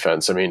their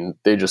defense, I mean,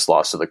 they just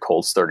lost to the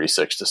Colts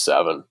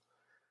 36-7.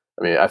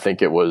 I mean, I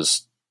think it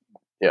was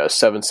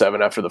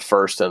 7-7 after the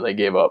first, and they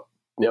gave up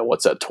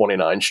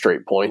 29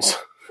 straight points.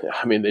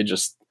 I mean, they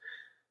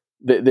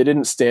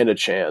didn't stand a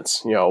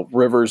chance.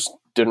 Rivers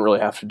didn't really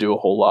have to do a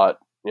whole lot.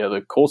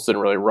 The Colts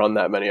didn't really run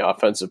that many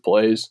offensive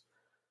plays.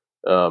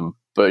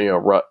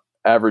 But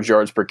average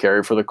yards per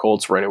carry for the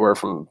Colts were anywhere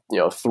from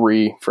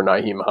 3 for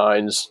Nyheim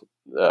Hines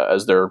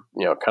as their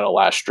kind of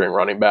last string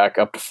running back,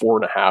 up to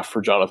 4.5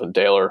 for Jonathan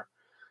Taylor.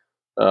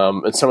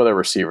 And some of their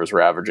receivers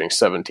were averaging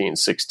 17,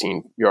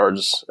 16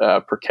 yards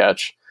per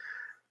catch.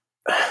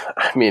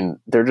 I mean,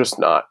 they're just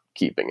not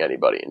keeping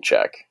anybody in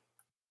check.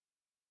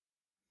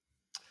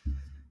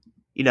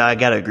 I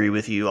got to agree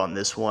with you on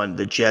this one.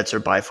 The Jets are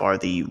by far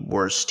the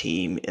worst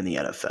team in the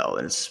NFL,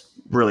 and it's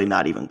really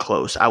not even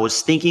close. I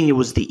was thinking it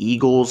was the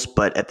Eagles,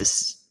 but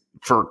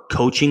for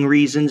coaching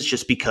reasons,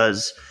 just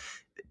because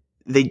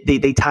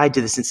they tied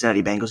to the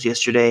Cincinnati Bengals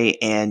yesterday,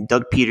 and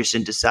Doug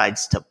Peterson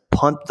decides to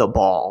punt the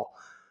ball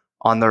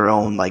on their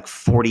own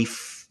 40,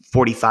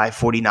 45,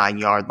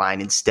 49-yard line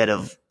instead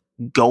of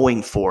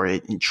going for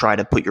it and try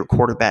to put your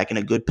quarterback in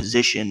a good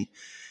position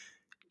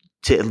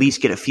to at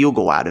least get a field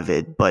goal out of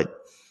it. But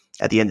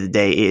at the end of the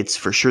day, it's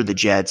for sure the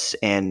Jets,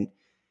 and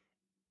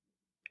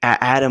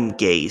Adam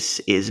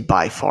Gase is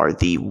by far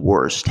the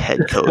worst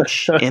head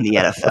coach in the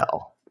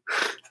NFL.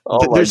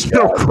 There's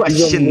no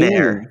question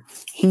there.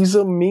 He's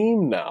a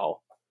meme now.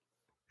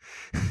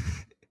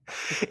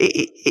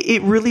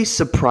 It really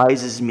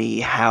surprises me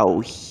how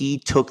he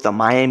took the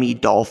Miami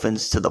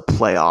Dolphins to the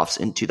playoffs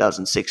in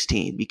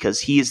 2016, because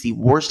he is the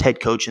worst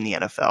head coach in the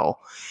NFL.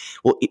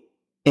 Well,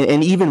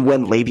 and even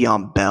when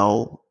Le'Veon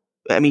Bell,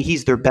 I mean,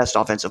 he's their best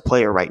offensive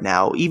player right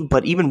now.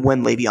 Even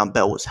when Le'Veon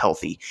Bell was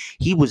healthy,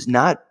 he was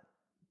not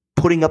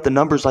putting up the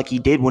numbers like he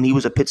did when he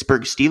was a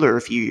Pittsburgh Steeler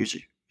a few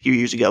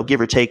years ago,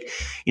 give or take.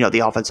 The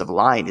offensive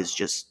line is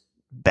just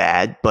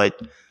bad.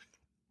 But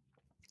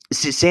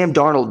Sam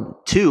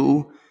Darnold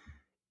too,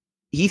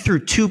 he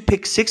threw 2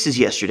 pick sixes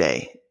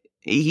yesterday.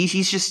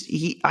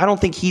 I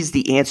don't think he's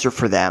the answer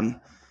for them.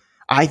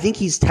 I think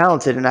he's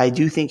talented, and I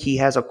do think he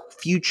has a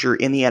future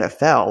in the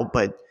NFL,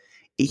 but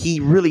he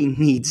really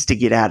needs to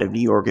get out of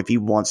New York if he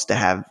wants to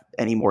have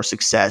any more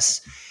success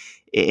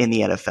in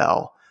the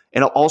NFL.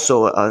 And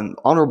also an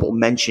honorable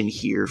mention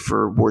here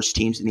for worst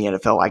teams in the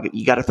NFL.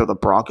 You got to throw the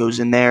Broncos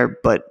in there,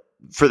 but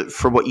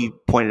for what you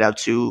pointed out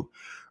too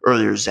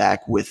earlier,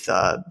 Zach, with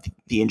the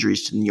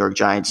injuries to the New York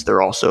Giants,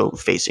 they're also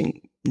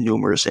facing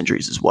numerous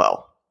injuries as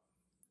well.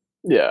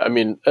 Yeah, I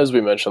mean, as we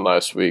mentioned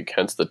last week,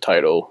 hence the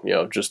title,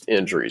 just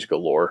injuries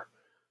galore.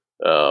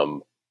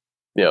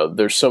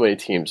 There's so many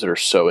teams that are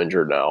so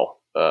injured now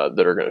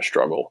that are going to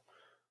struggle.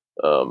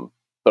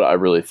 But I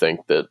really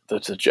think that the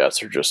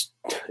Jets are just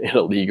in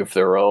a league of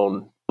their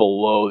own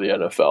below the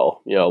NFL,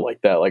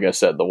 like that. Like I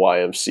said, the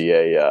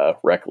YMCA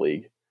rec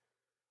league.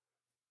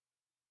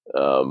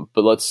 But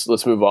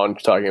let's move on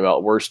to talking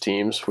about worst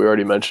teams. We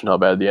already mentioned how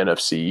bad the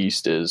NFC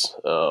East is.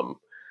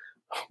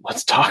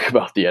 Let's talk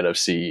about the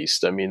NFC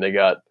East. I mean, they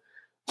got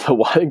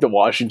I think the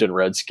Washington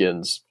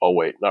Redskins. Oh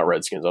wait, not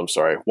Redskins. I'm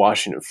sorry,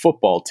 Washington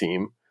football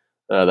team.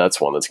 That's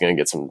one that's going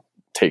to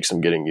take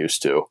some getting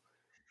used to.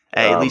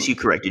 Hey, at least you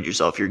corrected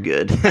yourself. You're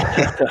good.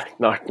 I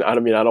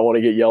don't want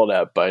to get yelled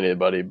at by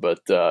anybody,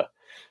 but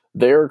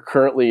they're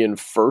currently in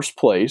first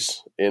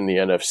place in the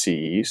NFC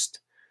East,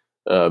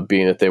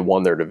 being that they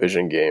won their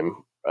division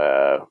game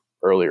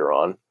earlier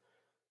on.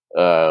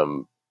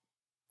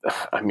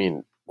 I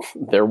mean,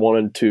 they're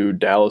 1-2.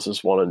 Dallas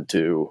is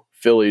 1-2.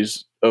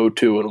 Philly's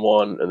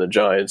 0-2-1, and the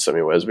Giants, I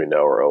mean, as we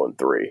know, are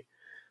 0-3.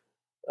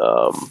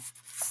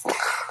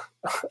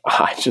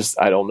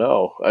 I don't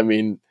know. I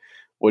mean,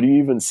 what do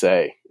you even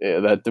say?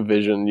 That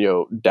division,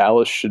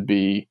 Dallas should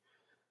be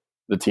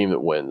the team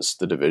that wins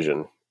the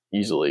division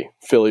easily.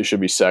 Philly should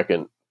be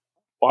second.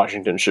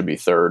 Washington should be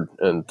third,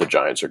 and the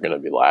Giants are going to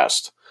be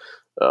last.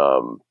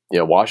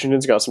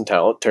 Washington's got some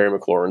talent. Terry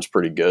McLaurin's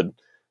pretty good.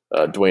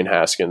 Dwayne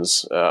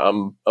Haskins.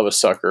 I'm a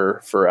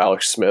sucker for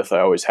Alex Smith. I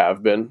always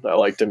have been. I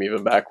liked him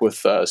even back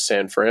with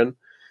San Fran,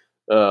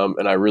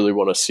 and I really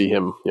want to see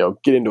him,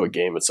 get into a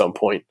game at some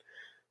point.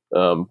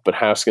 But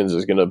Haskins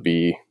is going to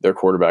be their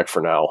quarterback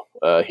for now.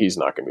 He's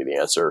not going to be the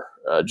answer.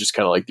 Just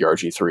kind of like the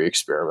RG3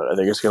 experiment. I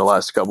think it's going to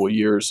last a couple of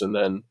years, and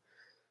then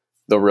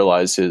they'll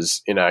realize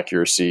his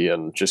inaccuracy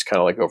and just kind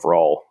of like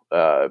overall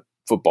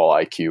football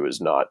IQ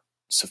is not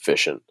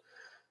sufficient.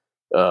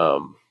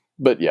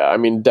 But yeah, I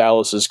mean,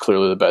 Dallas is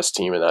clearly the best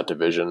team in that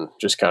division.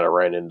 Just kind of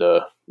ran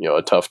into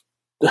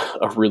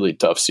a really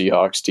tough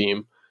Seahawks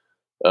team,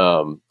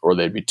 or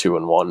they'd be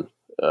 2-1.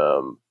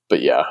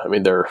 But yeah, I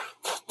mean, they're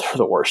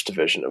the worst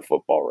division of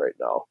football right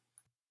now.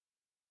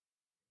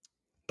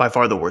 By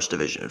far the worst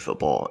division in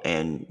football,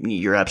 and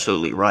you're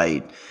absolutely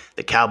right.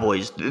 The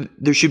Cowboys,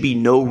 there should be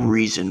no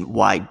reason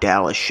why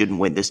Dallas shouldn't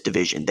win this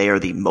division. They are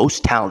the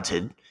most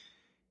talented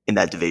in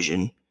that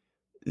division.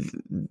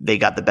 They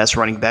got the best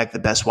running back, the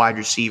best wide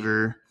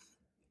receiver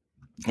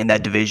in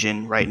that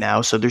division right now,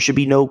 so there should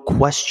be no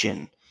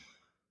question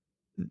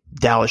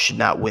Dallas should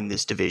not win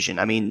this division.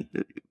 I mean,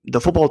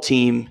 the football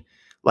team,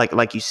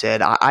 like you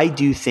said, I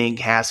do think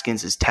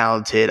Haskins is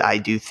talented. I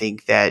do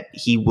think that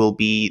he will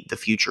be the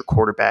future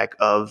quarterback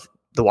of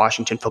the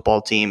Washington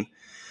football team.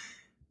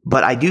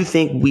 But I do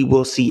think we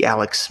will see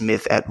Alex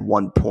Smith at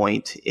one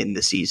point in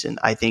the season.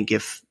 I think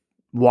if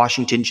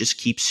Washington just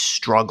keeps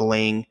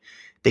struggling,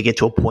 they get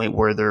to a point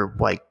where they're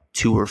like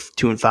 2-5,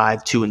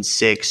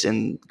 2-6,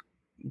 and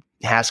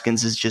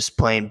Haskins is just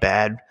playing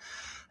bad.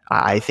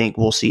 I think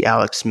we'll see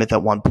Alex Smith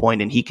at one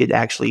point, and he could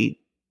actually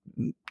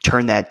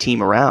turn that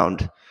team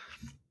around.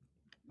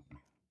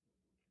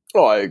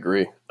 Oh, I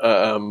agree.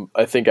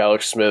 I think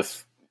Alex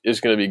Smith is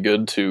going to be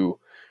good to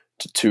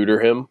tutor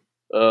him.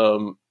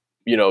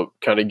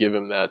 Kind of give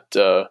him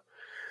that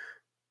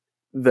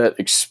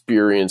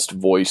experienced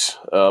voice.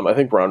 I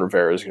think Ron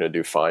Rivera is going to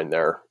do fine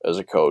there as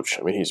a coach.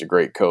 I mean, he's a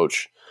great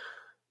coach.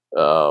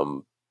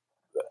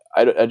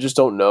 I just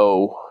don't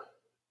know,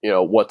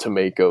 what to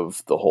make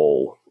of the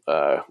whole.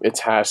 It's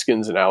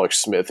Haskins and Alex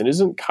Smith, and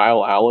isn't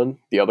Kyle Allen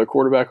the other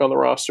quarterback on the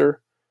roster?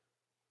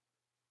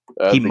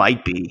 He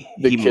might be.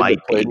 He might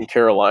that played in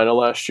Carolina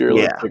last year.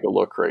 Yeah. Let's take a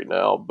look right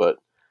now. But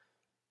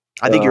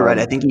I think you're right.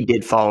 I think he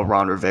did follow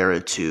Ron Rivera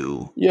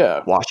to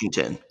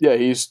Washington. Yeah,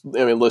 he's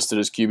listed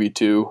as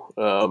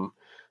QB2.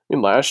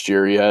 Last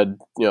year he had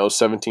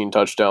 17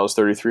 touchdowns,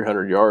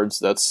 3,300 yards.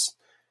 That's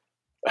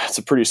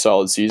a pretty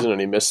solid season, and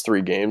he missed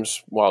 3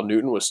 games while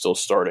Newton was still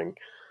starting.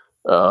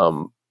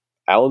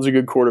 Allen's a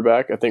good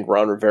quarterback. I think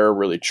Ron Rivera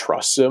really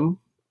trusts him.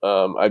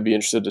 I'd be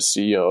interested to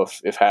see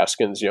if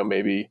Haskins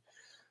maybe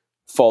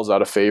falls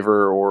out of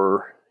favor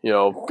or,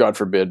 God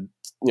forbid,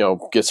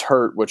 gets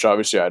hurt, which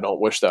obviously I don't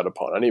wish that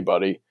upon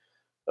anybody.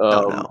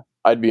 No.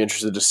 I'd be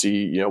interested to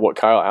see, what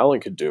Kyle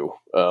Allen could do,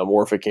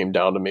 or if it came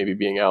down to maybe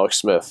being Alex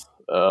Smith.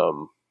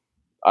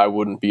 I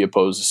wouldn't be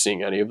opposed to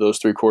seeing any of those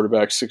 3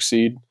 quarterbacks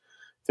succeed.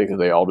 I think that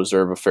they all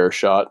deserve a fair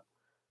shot.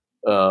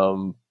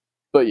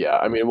 But yeah,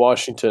 I mean,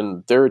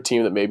 Washington, they're a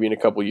team that maybe in a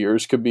couple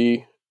years could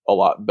be a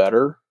lot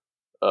better,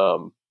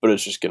 but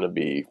it's just going to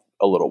be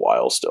a little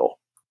while still.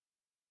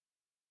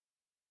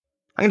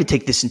 I'm going to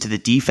take this into the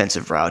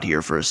defensive route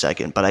here for a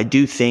second, but I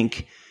do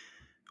think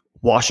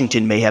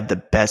Washington may have the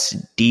best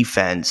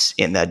defense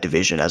in that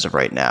division as of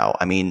right now.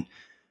 I mean,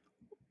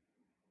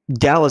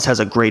 Dallas has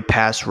a great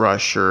pass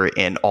rusher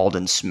in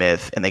Aldon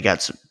Smith, and they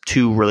got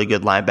two really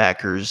good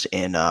linebackers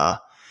in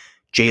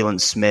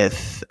Jalen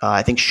Smith.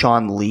 I think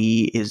Sean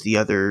Lee is the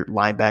other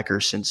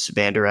linebacker since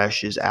Van Der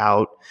Esch is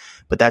out,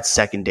 but that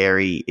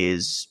secondary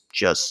is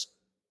just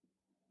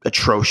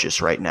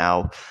atrocious right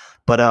now.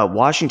 But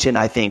Washington,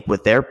 I think,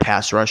 with their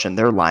pass rush and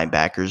their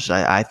linebackers,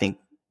 I think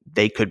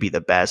they could be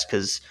the best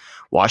because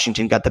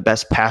Washington got the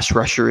best pass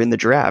rusher in the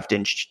draft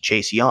in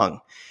Chase Young.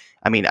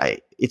 I mean,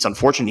 it's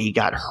unfortunate he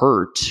got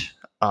hurt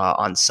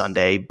on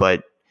Sunday,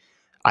 but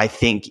I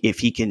think if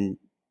he can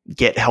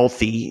get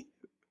healthy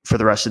for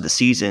the rest of the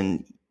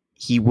season,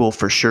 he will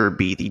for sure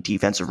be the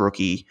defensive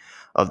rookie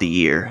of the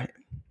year.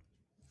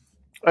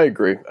 I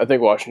agree. I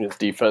think Washington's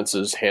defense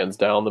is hands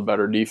down the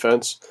better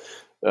defense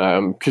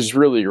because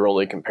really you're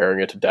only comparing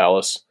it to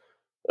Dallas.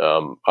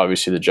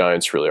 Obviously, the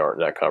Giants really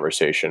aren't in that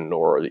conversation,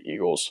 nor are the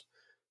Eagles.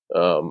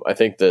 I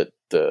think that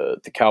the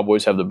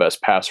Cowboys have the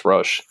best pass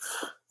rush,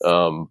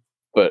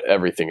 but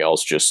everything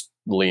else just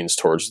leans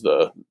towards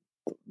the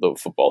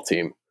football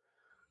team.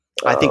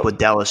 I think what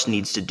Dallas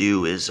needs to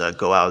do is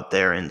go out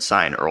there and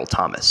sign Earl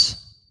Thomas.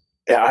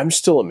 Yeah, I'm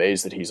still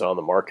amazed that he's on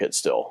the market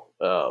still.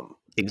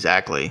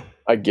 Exactly.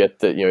 I get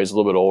that he's a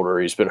little bit older.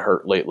 He's been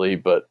hurt lately,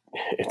 but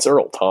it's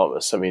Earl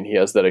Thomas. I mean, he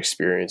has that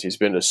experience. He's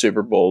been to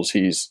Super Bowls.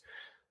 He's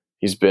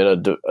been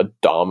a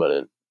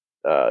dominant,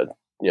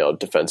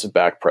 defensive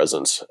back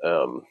presence.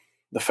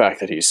 The fact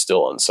that he's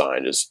still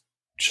unsigned is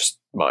just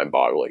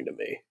mind-boggling to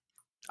me.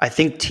 I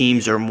think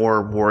teams are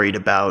more worried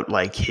about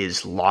like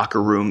his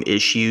locker room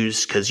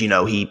issues because,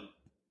 he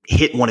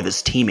hit one of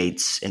his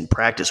teammates in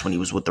practice when he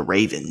was with the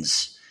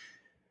Ravens.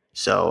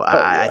 So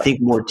I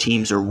think more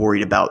teams are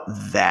worried about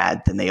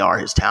that than they are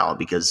his talent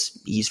because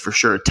he's for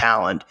sure a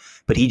talent,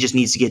 but he just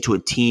needs to get to a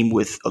team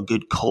with a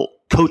good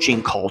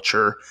coaching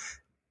culture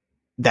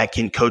that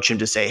can coach him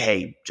to say,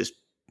 hey, just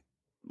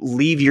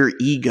leave your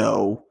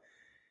ego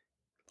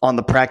on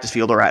the practice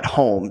field or at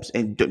home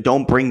and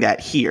don't bring that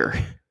here.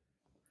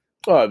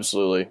 Oh,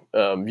 absolutely.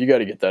 You got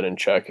to get that in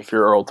check if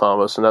you're Earl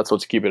Thomas, and that's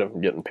what's keeping him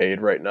from getting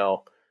paid right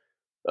now.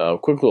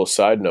 Quick little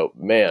side note,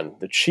 man,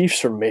 the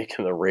Chiefs are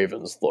making the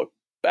Ravens look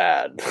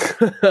bad.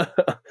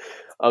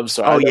 I'm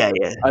sorry.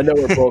 I know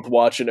we're both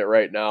watching it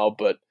right now,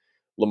 but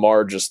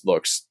Lamar just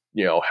looks,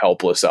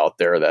 helpless out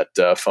there.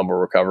 That fumble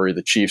recovery.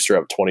 The Chiefs are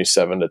up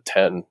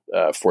 27-10,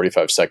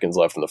 45 seconds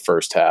left in the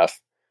first half.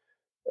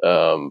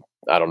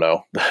 I don't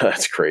know.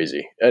 That's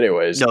crazy.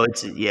 Anyways,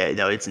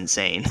 it's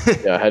insane.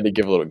 Yeah, I had to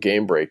give a little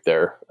game break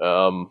there.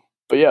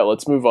 But yeah,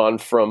 let's move on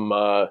from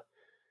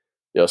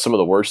some of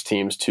the worst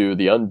teams to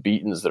the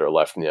unbeatens that are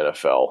left in the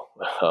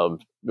NFL.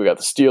 We got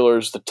the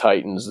Steelers, the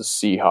Titans, the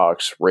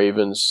Seahawks,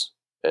 Ravens,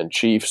 and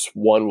Chiefs.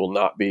 One will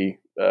not be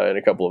in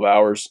a couple of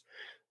hours.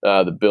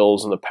 The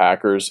Bills and the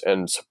Packers,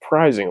 and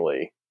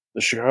surprisingly,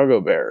 the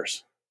Chicago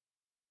Bears.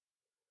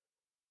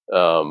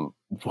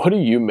 What do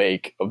you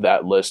make of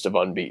that list of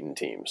unbeaten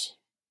teams?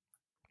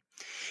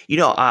 It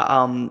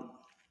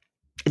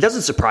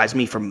doesn't surprise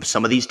me from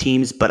some of these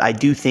teams, but I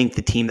do think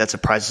the team that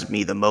surprises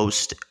me the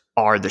most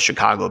are the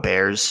Chicago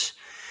Bears.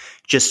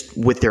 Just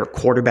with their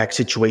quarterback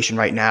situation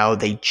right now,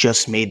 they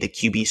just made the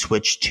QB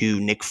switch to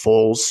Nick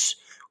Foles,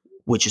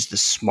 which is the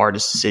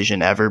smartest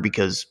decision ever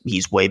because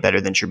he's way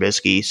better than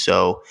Trubisky.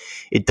 So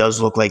it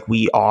does look like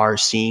we are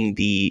seeing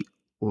the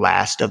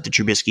last of the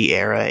Trubisky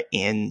era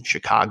in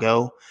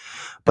Chicago.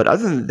 But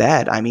other than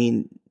that, I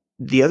mean,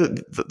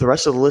 the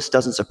rest of the list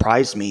doesn't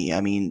surprise me.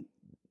 I mean,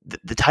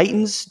 the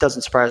Titans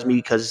doesn't surprise me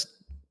because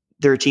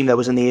they're a team that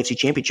was in the AFC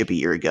Championship a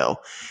year ago.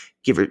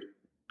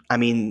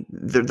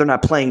 They're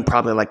not playing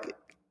probably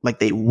like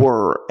they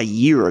were a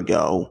year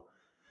ago,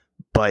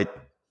 but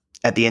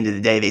at the end of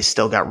the day, they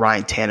still got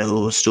Ryan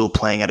Tannehill still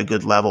playing at a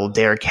good level.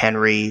 Derrick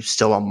Henry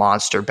still a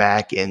monster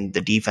back, and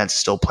the defense is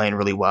still playing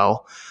really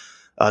well.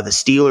 The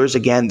Steelers,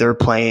 again, they're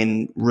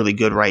playing really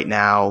good right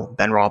now.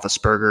 Ben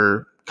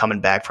Roethlisberger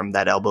coming back from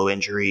that elbow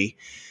injury,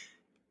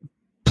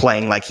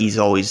 playing like he's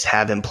always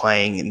have him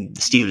playing, and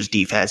the Steelers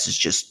defense is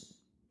just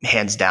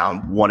hands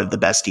down one of the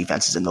best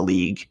defenses in the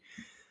league.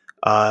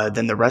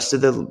 Then the rest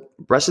of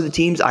the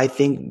teams, I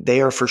think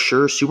they are for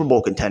sure Super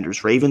Bowl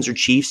contenders. Ravens or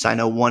Chiefs. I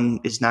know one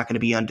is not going to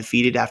be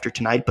undefeated after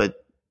tonight,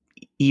 but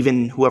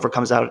even whoever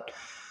comes out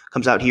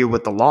here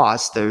with the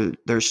loss,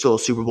 they're still a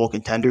Super Bowl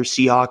contender.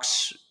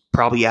 Seahawks,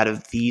 probably out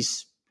of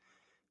these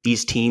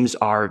teams,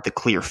 are the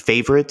clear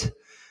favorite.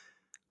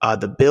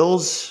 The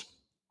Bills,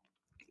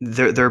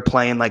 they're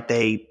playing like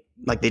they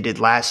did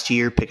last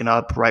year, picking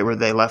up right where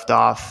they left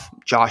off.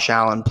 Josh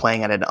Allen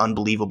playing at an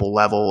unbelievable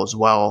level as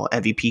well,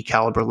 MVP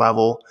caliber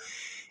level,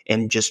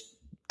 and just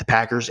the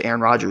Packers,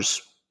 Aaron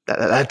Rodgers.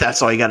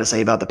 That's all you got to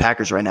say about the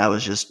Packers right now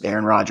is just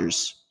Aaron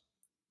Rodgers.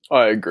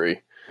 I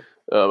agree.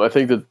 I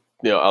think that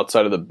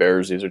outside of the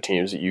Bears, these are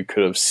teams that you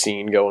could have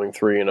seen going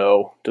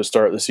 3-0 to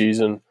start the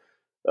season,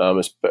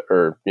 or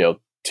 2-0,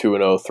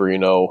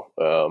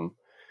 3-0,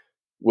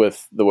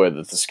 with the way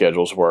that the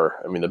schedules were.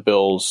 I mean, the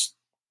Bills,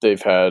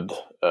 they've had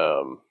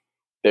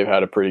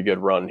a pretty good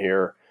run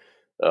here.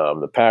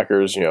 The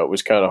Packers, it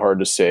was kind of hard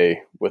to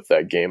say with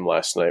that game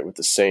last night with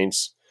the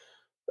Saints.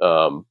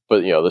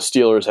 But the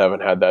Steelers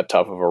haven't had that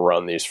tough of a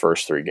run these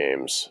first 3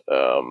 games,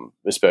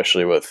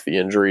 especially with the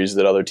injuries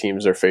that other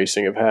teams they're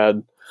facing have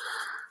had.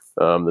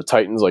 The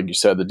Titans, like you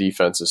said, the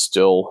defense is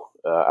still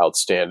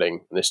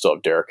outstanding, and they still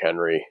have Derrick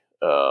Henry.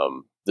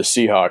 The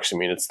Seahawks, I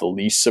mean, it's the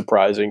least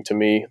surprising to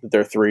me that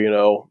they're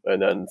 3-0,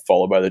 and then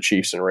followed by the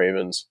Chiefs and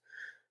Ravens.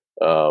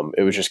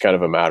 It was just kind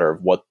of a matter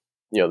of what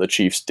the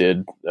Chiefs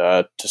did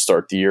to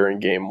start the year in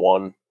Game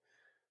 1,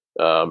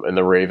 and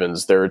the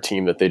Ravens. They're a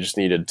team that they just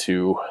needed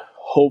to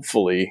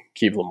hopefully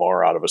keep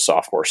Lamar out of a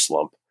sophomore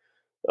slump,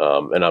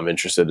 and I'm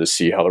interested to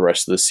see how the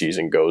rest of the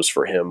season goes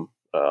for him.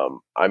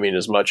 I mean,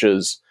 as much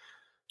as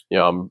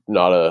I'm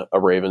not a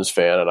Ravens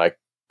fan, and I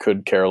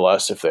could care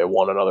less if they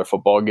won another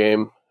football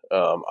game.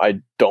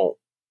 I don't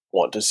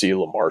want to see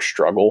Lamar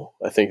struggle.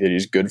 I think that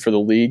he's good for the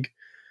league,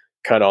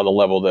 kind of on the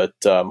level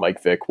that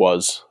Mike Vick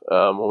was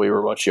when we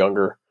were much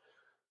younger.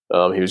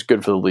 He was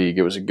good for the league.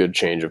 It was a good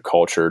change of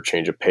culture,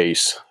 change of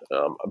pace.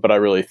 But I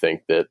really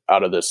think that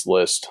out of this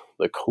list,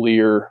 the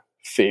clear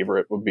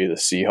favorite would be the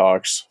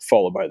Seahawks,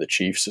 followed by the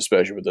Chiefs,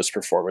 especially with this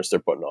performance they're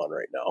putting on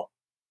right now.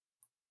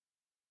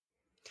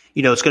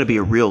 It's going to be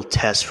a real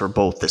test for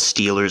both the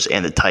Steelers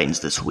and the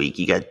Titans this week.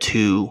 You got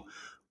 2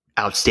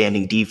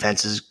 outstanding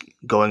defenses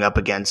going up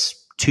against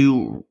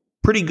 2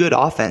 pretty good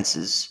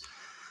offenses.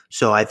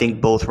 So I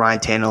think both Ryan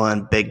Tannehill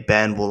and Big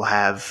Ben will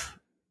have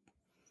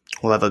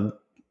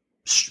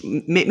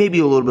maybe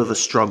a little bit of a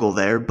struggle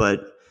there.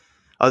 But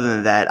other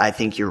than that, I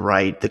think you're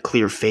right. The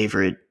clear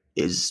favorite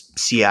is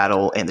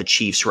Seattle and the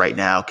Chiefs right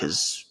now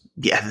because,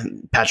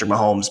 Patrick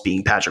Mahomes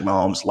being Patrick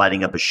Mahomes,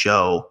 lighting up a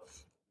show.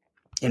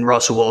 And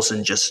Russell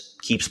Wilson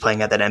just keeps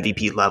playing at that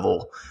MVP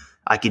level.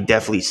 I could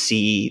definitely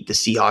see the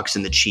Seahawks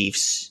and the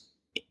Chiefs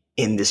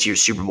in this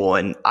year's Super Bowl.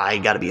 And I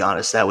got to be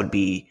honest, that would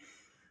be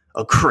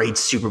a great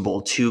Super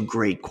Bowl. 2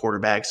 great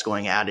quarterbacks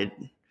going at it.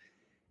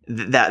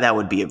 That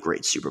would be a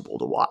great Super Bowl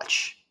to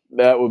watch.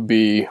 That would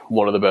be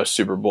one of the best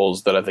Super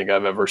Bowls that I think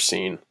I've ever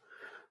seen.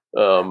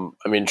 I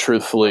mean,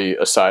 truthfully,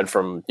 aside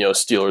from,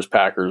 Steelers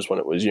Packers, when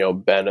it was,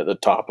 Ben at the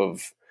top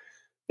of,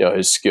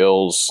 his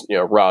skills,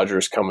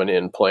 Rodgers coming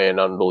in, playing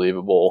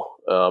unbelievable.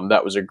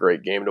 That was a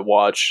great game to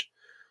watch.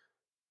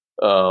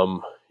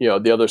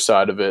 The other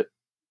side of it,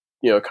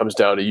 it comes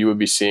down to you would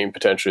be seeing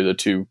potentially the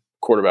 2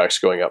 quarterbacks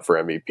going up for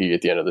MVP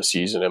at the end of the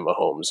season in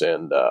Mahomes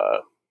and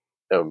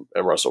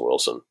Russell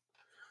Wilson.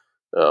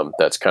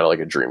 That's kind of like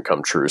a dream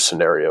come true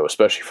scenario,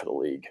 especially for the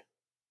league.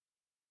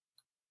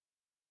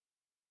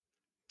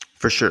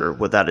 For sure,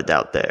 without a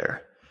doubt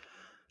there.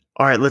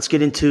 All right, let's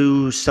get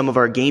into some of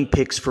our game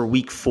picks for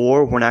week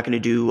 4. We're not going to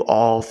do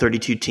all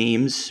 32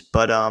 teams,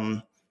 but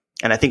and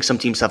I think some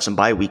teams have some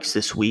bye weeks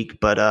this week,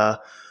 but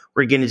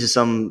we're getting into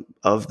some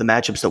of the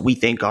matchups that we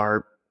think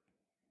are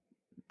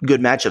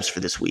good matchups for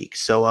this week.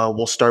 So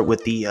we'll start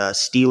with the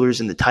Steelers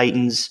and the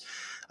Titans,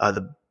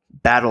 the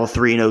battle of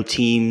 3-0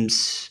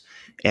 teams,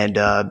 and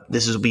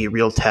this will be a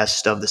real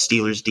test of the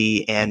Steelers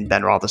D and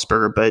Ben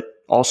Roethlisberger, but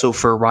also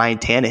for Ryan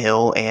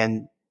Tannehill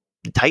and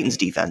the Titans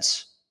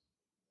defense.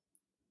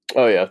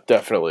 Oh, yeah,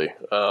 definitely.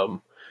 The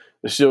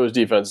Steelers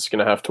defense is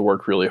going to have to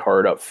work really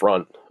hard up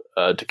front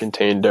to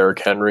contain Derrick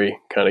Henry,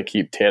 kind of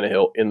keep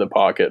Tannehill in the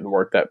pocket and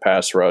work that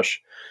pass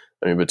rush.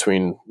 I mean,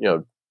 between,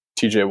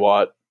 TJ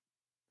Watt,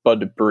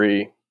 Bud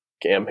Dupree,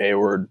 Cam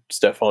Hayward,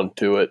 Stephon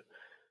Tuitt,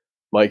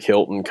 Mike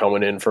Hilton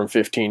coming in from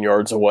 15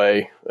 yards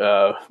away,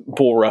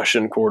 bull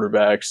rushing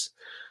quarterbacks.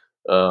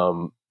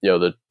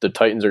 The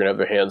Titans are going to have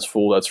their hands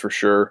full, that's for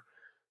sure.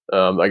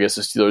 I guess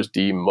the Steelers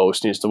D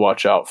most needs to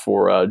watch out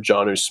for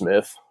Jonnu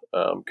Smith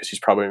because he's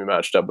probably going to be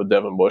matched up with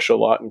Devin Bush a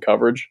lot in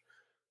coverage.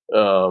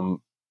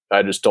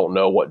 I just don't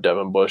know what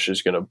Devin Bush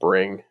is going to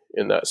bring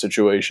in that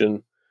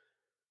situation.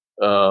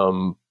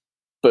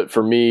 But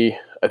for me,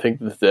 I think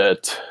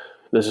that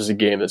this is a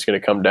game that's going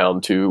to come down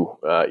to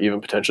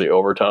even potentially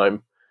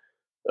overtime.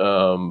 But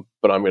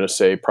I'm going to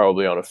say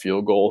probably on a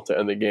field goal to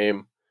end the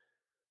game.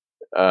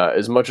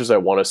 As much as I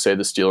want to say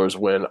the Steelers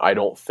win, I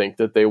don't think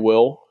that they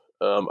will.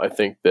 I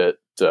think that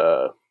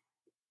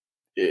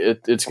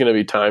it's going to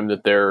be time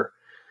that they're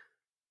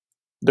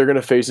going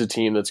to face a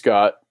team that's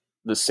got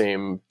the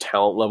same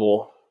talent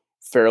level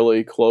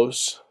fairly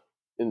close,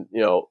 and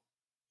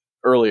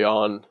early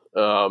on.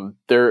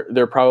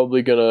 They're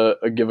probably going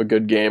to give a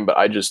good game, but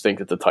I just think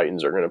that the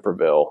Titans are going to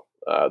prevail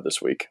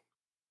this week.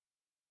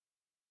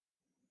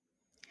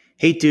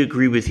 Hate to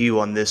agree with you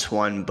on this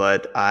one,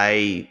 but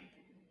I'm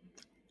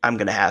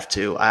going to have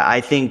to.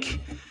 I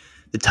think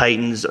the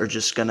Titans are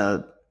just going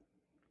to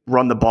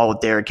run the ball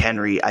with Derrick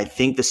Henry. I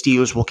think the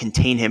Steelers will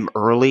contain him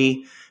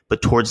early,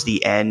 but towards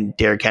the end,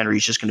 Derrick Henry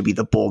is just going to be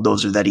the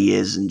bulldozer that he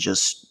is and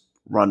just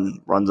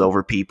runs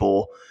over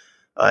people.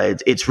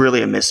 It's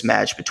really a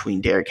mismatch between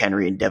Derrick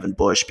Henry and Devin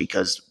Bush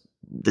because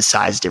the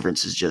size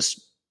difference is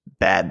just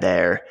bad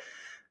there.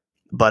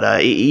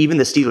 But even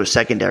the Steelers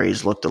secondary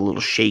has looked a little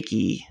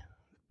shaky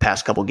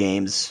past couple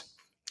games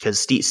because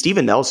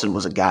Steven Nelson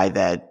was a guy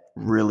that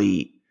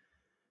really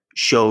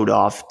showed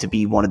off to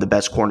be one of the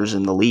best corners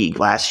in the league.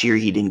 Last year,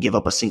 he didn't give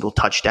up a single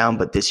touchdown,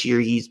 but this year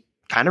he's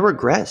kind of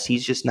regressed.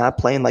 He's just not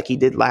playing like he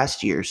did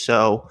last year.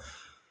 So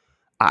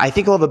I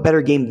think he'll have a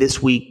better game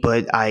this week,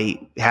 but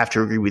I have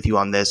to agree with you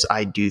on this.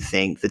 I do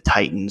think the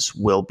Titans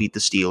will beat the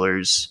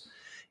Steelers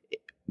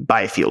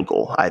by a field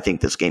goal. I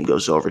think this game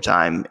goes to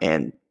overtime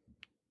and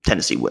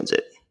Tennessee wins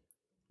it.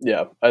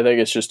 Yeah, I think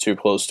it's just too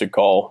close to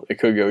call. It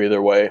could go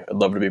either way. I'd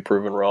love to be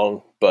proven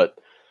wrong, but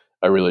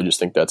I really just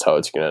think that's how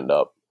it's going to end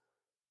up.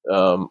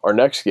 Our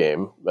next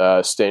game,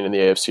 staying in the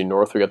AFC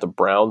North, we got the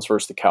Browns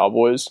versus the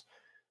Cowboys.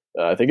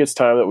 I think it's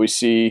time that we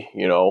see,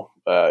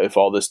 if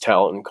all this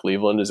talent in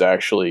Cleveland is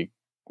actually,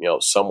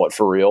 somewhat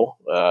for real.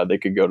 They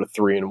could go to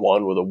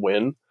 3-1 with a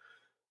win.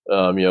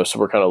 So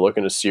we're kind of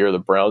looking to see, are the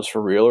Browns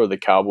for real, or the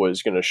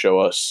Cowboys going to show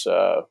us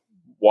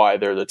why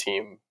they're the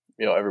team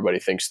everybody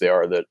thinks they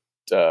are, that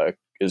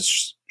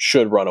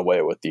should run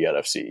away with the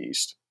NFC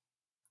East.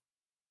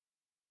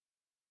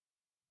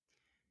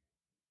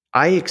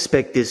 I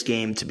expect this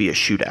game to be a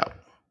shootout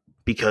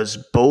because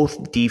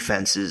both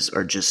defenses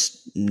are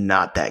just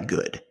not that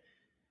good.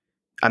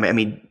 I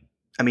mean,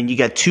 you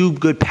got two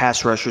good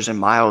pass rushers in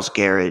Myles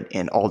Garrett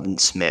and Aldon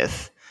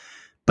Smith,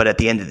 but at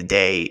the end of the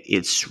day,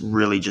 it's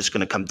really just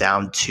going to come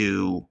down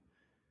to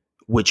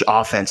which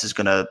offense is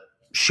going to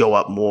show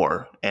up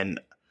more. And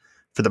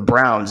for the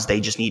Browns, they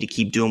just need to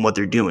keep doing what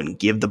they're doing.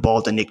 Give the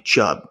ball to Nick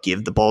Chubb.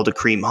 Give the ball to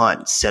Kareem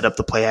Hunt. Set up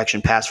the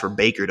play-action pass for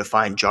Baker to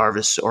find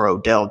Jarvis or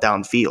Odell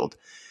downfield.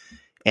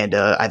 And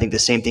I think the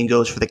same thing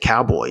goes for the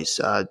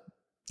Cowboys.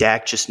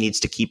 Dak just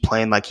needs to keep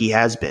playing like he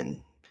has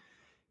been.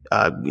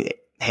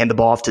 Hand the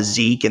ball off to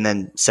Zeke and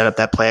then set up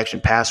that play-action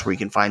pass where you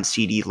can find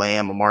CeeDee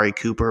Lamb, Amari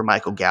Cooper,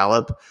 Michael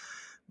Gallup.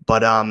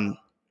 But I'm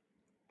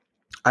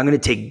going to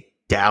take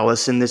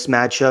Dallas in this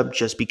matchup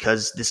just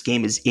because this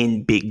game is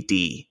in Big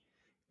D.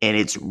 And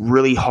it's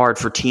really hard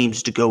for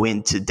teams to go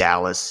into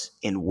Dallas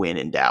and win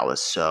in Dallas.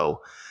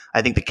 So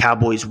I think the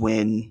Cowboys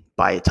win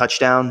by a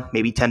touchdown,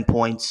 maybe 10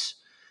 points.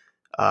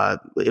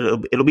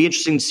 It'll be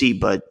interesting to see,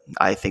 but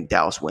I think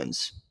Dallas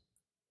wins.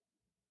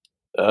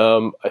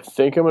 I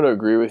think I'm going to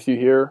agree with you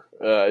here.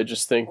 I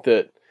just think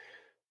that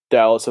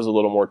Dallas has a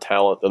little more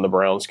talent than the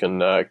Browns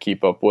can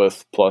keep up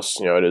with. Plus,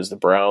 it is the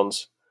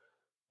Browns.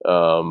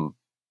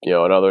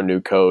 Another new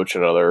coach,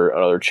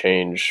 another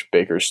change.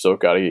 Baker's still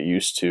got to get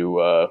used to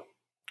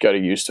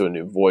a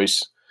new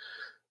voice.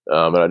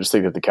 And I just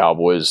think that the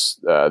Cowboys,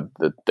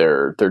 that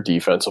their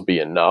defense will be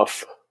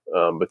enough,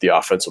 but the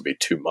offense will be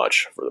too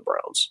much for the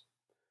Browns.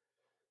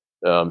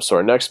 So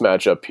our next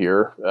matchup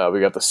here, we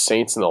got the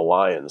Saints and the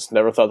Lions.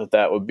 Never thought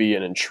that would be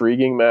an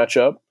intriguing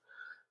matchup,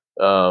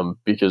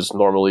 because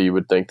normally you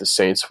would think the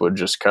Saints would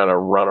just kind of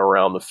run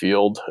around the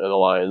field and the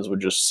Lions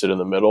would just sit in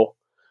the middle.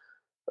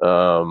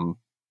 But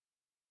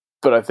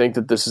I think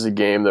that this is a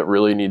game that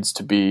really needs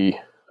to be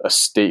a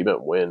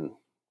statement win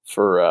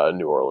for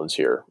New Orleans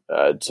here.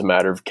 It's a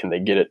matter of, can they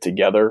get it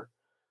together?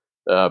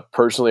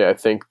 Personally, I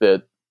think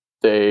that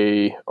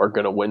they are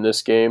going to win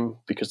this game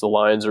because the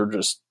Lions are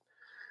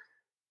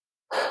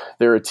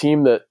they're a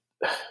team that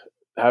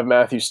have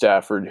Matthew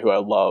Stafford, who I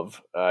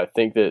love. I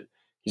think that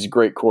he's a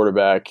great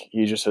quarterback.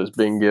 He just has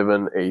been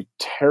given a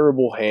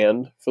terrible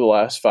hand for the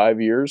last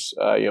 5 years.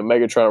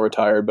 Megatron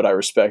retired, but I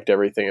respect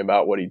everything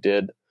about what he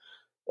did.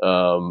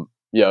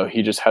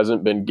 He just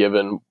hasn't been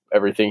given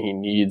everything he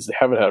needs. They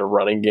haven't had a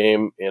running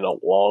game in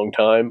a long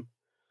time.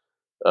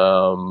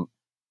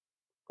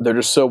 They're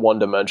just so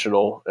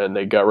one-dimensional, and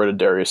they got rid of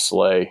Darius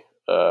Slay.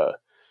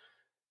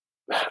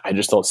 I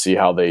just don't see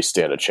how they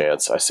stand a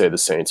chance. I say the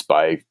Saints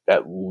by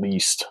at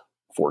least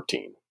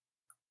 14.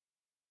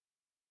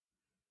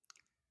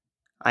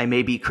 I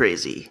may be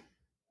crazy,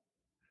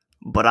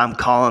 but I'm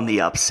calling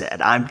the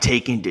upset. I'm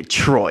taking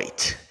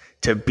Detroit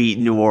to beat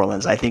New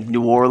Orleans. I think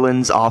New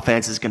Orleans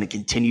offense is going to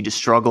continue to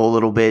struggle a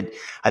little bit.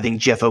 I think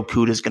Jeff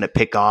Okudah is going to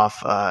pick off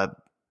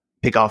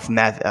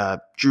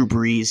Drew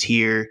Brees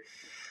here.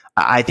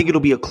 I think it'll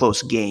be a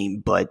close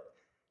game, but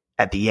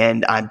at the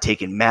end, I'm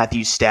taking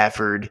Matthew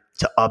Stafford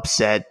to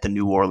upset the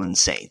New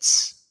Orleans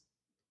Saints.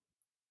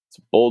 It's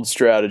a bold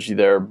strategy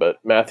there, but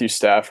Matthew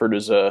Stafford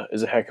is a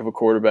heck of a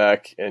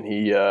quarterback, and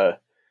he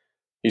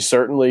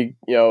certainly,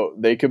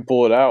 they could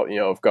pull it out.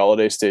 If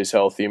Golladay stays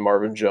healthy,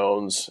 Marvin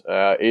Jones,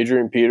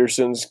 Adrian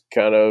Peterson's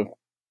kind of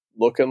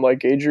looking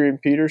like Adrian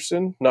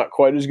Peterson, not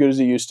quite as good as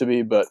he used to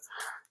be, but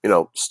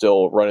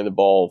still running the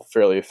ball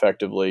fairly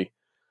effectively.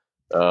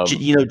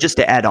 Just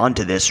to add on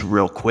to this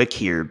real quick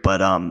here, but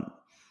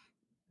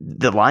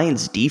the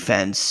Lions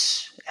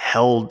defense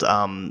held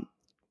an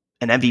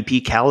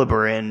MVP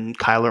caliber in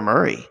Kyler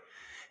Murray.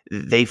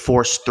 They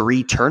forced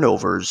 3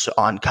 turnovers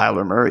on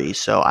Kyler Murray.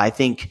 So I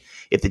think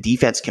if the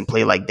defense can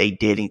play like they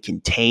did and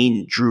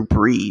contain Drew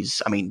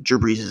Brees, Drew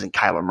Brees isn't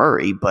Kyler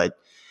Murray, but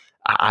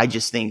I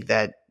just think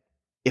that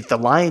if the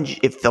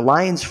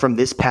Lions from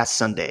this past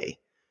Sunday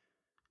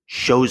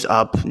shows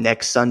up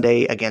next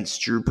Sunday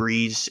against Drew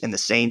Brees and the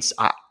Saints,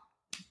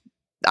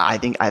 I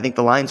think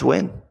the Lions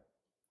win.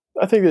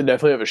 I think they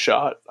definitely have a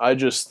shot. I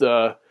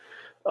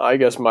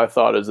guess my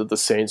thought is that the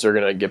Saints are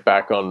going to get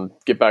back on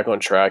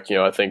track.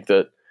 I think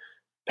that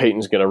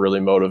Peyton's going to really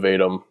motivate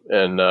them,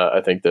 and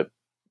I think that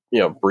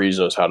Breeze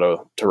knows how to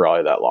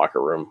rally that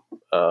locker room.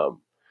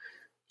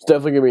 It's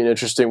definitely going to be an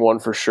interesting one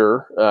for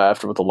sure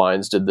after what the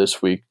Lions did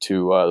this week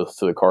to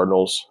the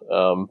Cardinals.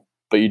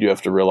 But you do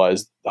have to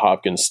realize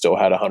Hopkins still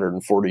had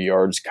 140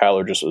 yards.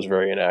 Kyler just was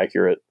very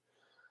inaccurate.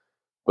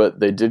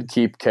 But they did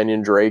keep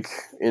Kenyon Drake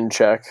in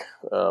check.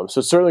 So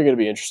it's certainly going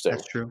to be interesting.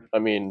 That's true. I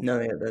mean,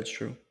 That's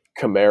true.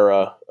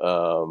 Kamara,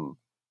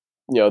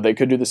 they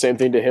could do the same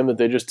thing to him that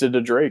they just did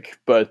to Drake.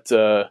 But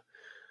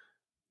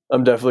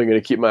I'm definitely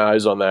going to keep my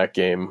eyes on that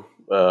game.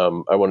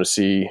 I want to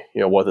see,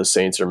 what the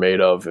Saints are made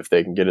of, if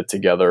they can get it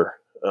together,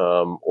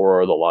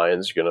 or are the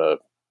Lions going to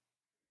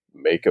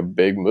make a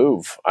big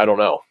move? I don't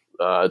know.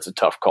 It's a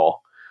tough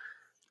call.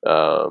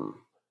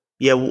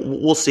 Yeah,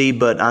 we'll see,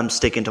 but I'm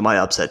sticking to my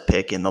upset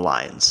pick in the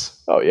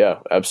Lions. Oh, yeah,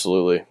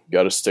 absolutely.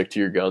 Got to stick to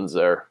your guns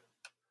there.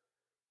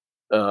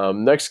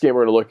 Next game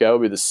we're going to look at will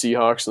be the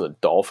Seahawks and the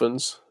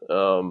Dolphins.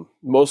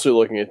 Mostly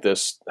looking at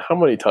this, how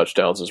many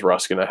touchdowns is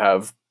Russ going to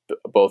have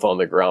both on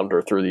the ground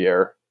or through the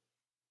air?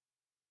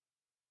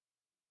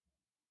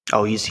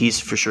 Oh, he's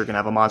for sure going to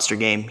have a monster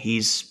game.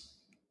 He's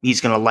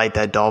going to light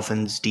that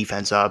Dolphins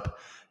defense up,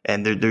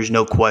 and there's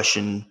no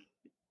question.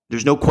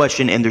 There's no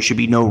question, and there should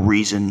be no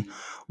reason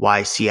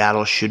why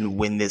Seattle shouldn't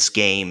win this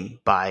game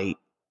by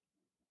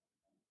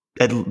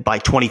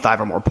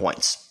 25 or more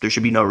points. There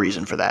should be no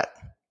reason for that.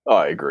 Oh,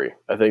 I agree.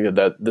 I think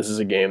that this is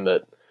a game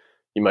that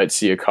you might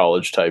see a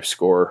college type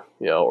score,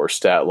 or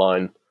stat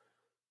line.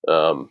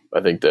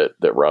 I think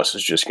that Russ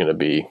is just going to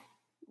be,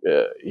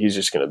 he's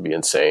just going to be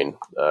insane.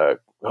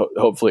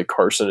 Hopefully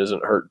Carson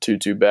isn't hurt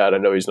too bad. I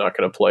know he's not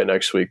going to play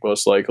next week,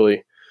 most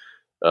likely.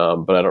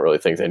 But I don't really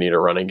think they need a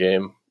running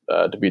game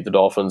to beat the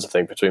Dolphins. I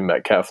think between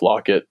Metcalf,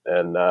 Lockett,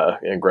 and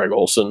Greg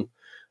Olsen,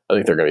 I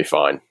think they're going to be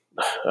fine.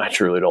 I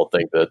truly don't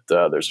think that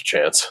there's a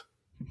chance.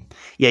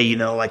 Yeah,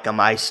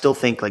 I still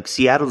think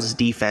Seattle's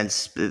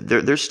defense,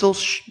 they're still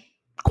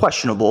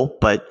questionable,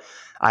 but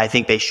I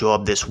think they show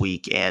up this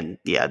week, and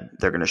they're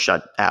going to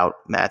shut out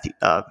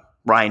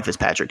Ryan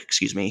Fitzpatrick,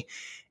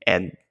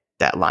 and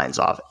that Lions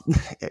off.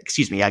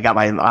 I got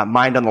my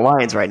mind on the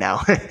Lions right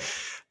now,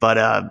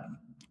 but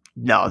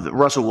no,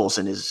 Russell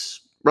Wilson and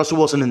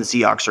the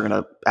Seahawks are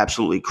going to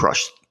absolutely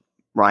crush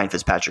Ryan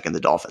Fitzpatrick and the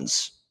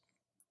Dolphins.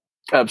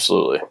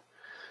 Absolutely.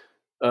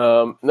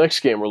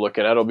 Next game we're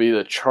looking at will be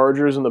the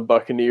Chargers and the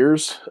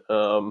Buccaneers.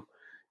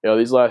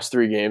 These last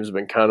three games have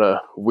been kind of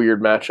weird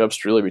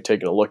matchups to really be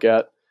taking a look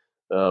at.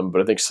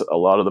 But I think a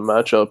lot of the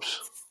matchups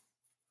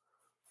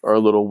are a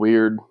little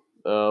weird,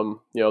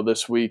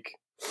 this week.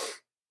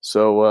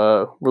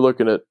 So we're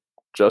looking at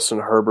Justin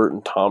Herbert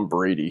and Tom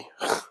Brady,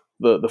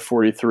 the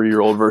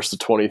 43-year-old versus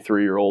the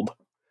 23-year-old.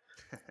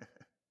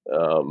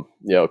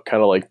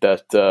 Kind of like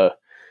that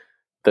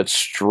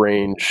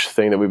strange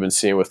thing that we've been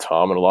seeing with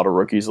Tom and a lot of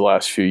rookies the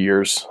last few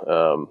years.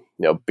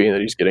 Being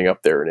that he's getting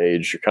up there in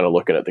age, you're kind of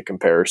looking at the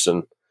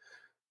comparison.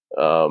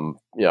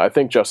 I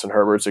think Justin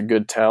Herbert's a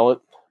good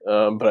talent,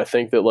 but I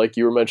think that, like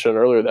you were mentioning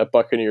earlier, that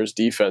Buccaneers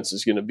defense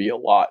is going to be a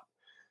lot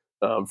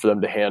for them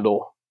to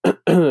handle.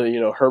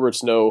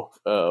 Herbert's no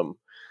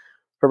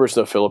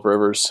Phillip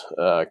Rivers.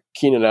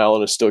 Keenan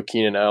Allen is still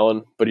Keenan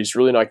Allen, but he's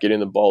really not getting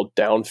the ball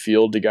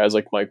downfield to guys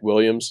like Mike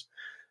Williams,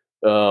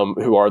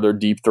 who are their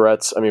deep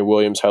threats. I mean,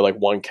 Williams had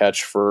one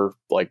catch for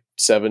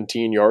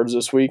 17 yards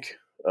this week.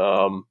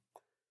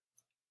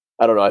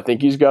 I don't know. I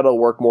think he's got to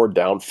work more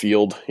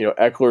downfield.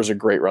 Eckler's a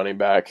great running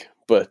back,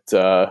 but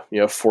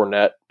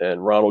Fournette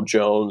and Ronald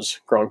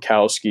Jones,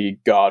 Gronkowski,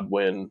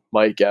 Godwin,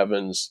 Mike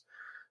Evans,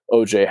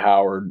 OJ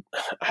Howard.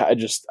 I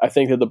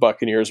think that the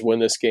Buccaneers win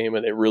this game,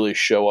 and they really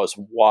show us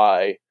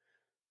why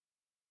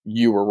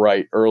you were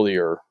right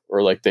earlier,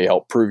 or they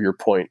help prove your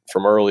point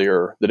from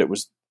earlier that it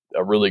was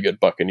a really good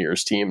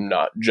Buccaneers team,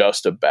 not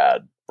just a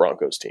bad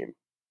Broncos team.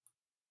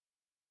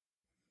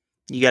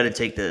 You got to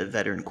take the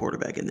veteran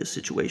quarterback in this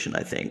situation,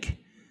 I think.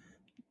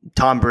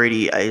 Tom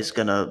Brady is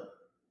going to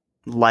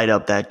light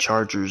up that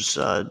Chargers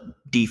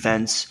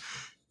defense.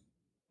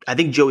 I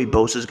think Joey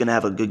Bosa is going to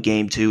have a good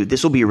game too.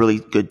 This will be a really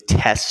good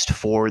test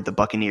for the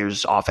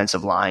Buccaneers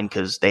offensive line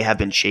because they have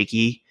been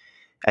shaky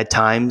at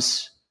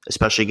times,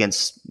 especially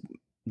against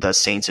the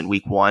Saints in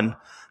week 1.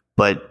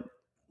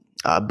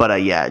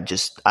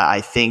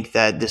 I think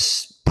that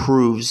this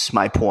proves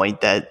my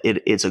point that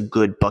it's a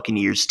good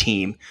Buccaneers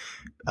team.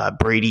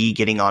 Brady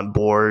getting on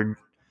board,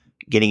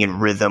 getting in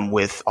rhythm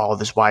with all of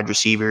his wide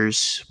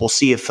receivers. We'll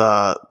see if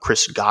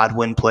Chris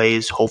Godwin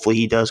plays. Hopefully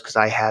he does because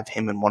I have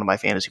him in one of my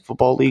fantasy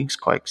football leagues.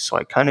 So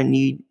I kind of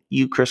need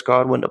you, Chris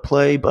Godwin, to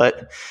play.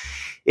 But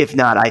if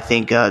not, I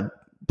think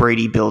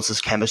Brady builds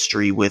his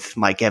chemistry with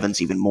Mike Evans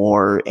even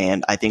more.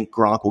 And I think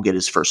Gronk will get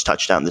his first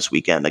touchdown this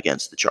weekend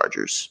against the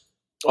Chargers.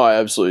 Oh, I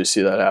absolutely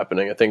see that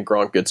happening. I think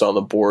Gronk gets on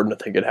the board, and I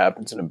think it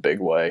happens in a big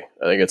way.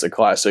 I think it's a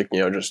classic,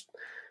 just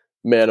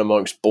man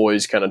amongst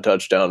boys kind of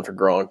touchdown for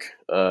Gronk.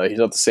 He's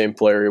not the same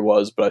player he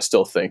was, but I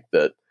still think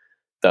that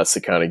that's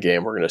the kind of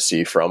game we're going to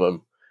see from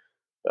him.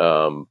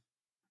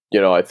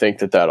 I think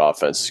that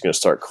offense is going to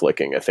start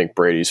clicking. I think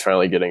Brady's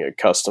finally getting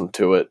accustomed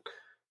to it,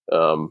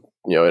 in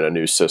a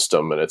new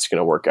system, and it's going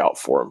to work out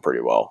for him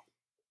pretty well.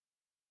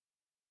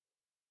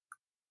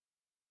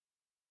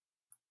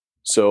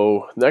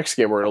 So next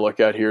game we're going to look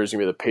at here is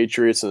going to be the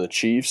Patriots and the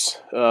Chiefs.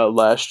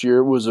 Last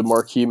year was a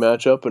marquee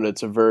matchup, and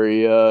it's a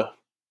very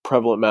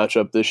prevalent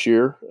matchup this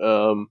year.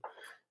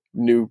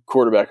 New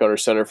quarterback under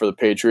center for the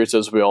Patriots,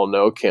 as we all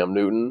know, Cam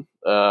Newton,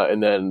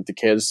 and then the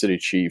Kansas City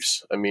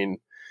Chiefs. I mean,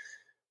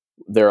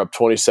 they're up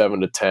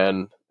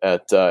 27-10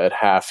 at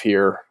half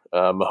here.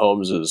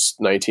 Mahomes is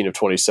 19 of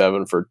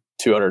 27 for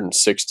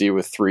 260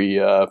 with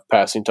 3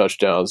 passing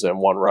touchdowns and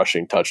 1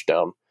 rushing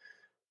touchdown.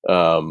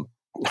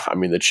 I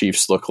mean, the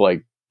Chiefs look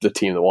like the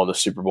team that won the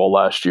Super Bowl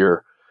last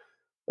year.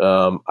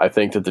 I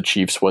think that the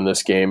Chiefs win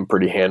this game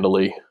pretty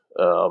handily.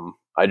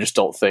 I just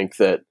don't think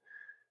that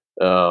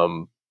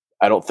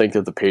I don't think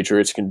that the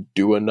Patriots can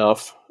do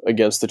enough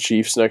against the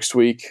Chiefs next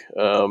week.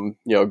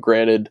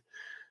 Granted,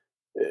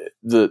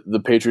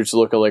 the Patriots are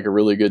looking like a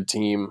really good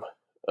team.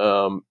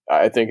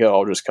 I think it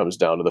all just comes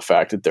down to the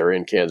fact that they're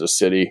in Kansas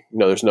City.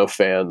 There's no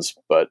fans,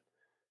 but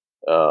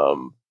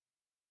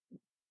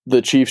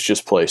the Chiefs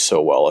just play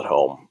so well at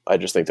home. I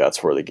just think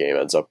that's where the game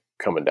ends up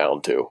coming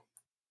down to.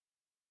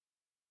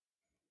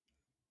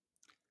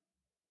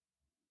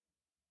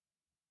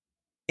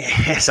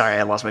 Sorry,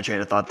 I lost my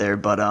train of thought there,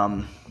 but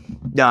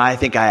no, I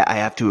think I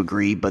have to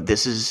agree. But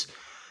this is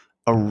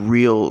a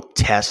real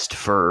test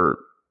for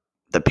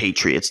the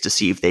Patriots to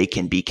see if they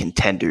can be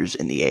contenders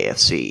in the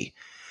AFC.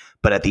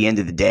 But at the end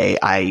of the day,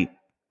 I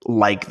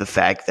like the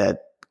fact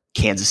that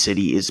Kansas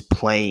City is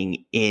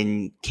playing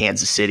in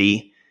Kansas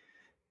City.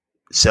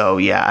 So,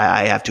 yeah,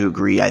 I have to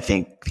agree. I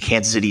think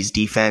Kansas City's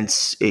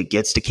defense, it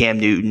gets to Cam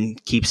Newton,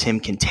 keeps him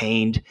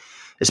contained,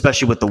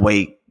 especially with the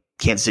way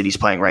Kansas City's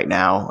playing right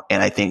now.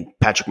 And I think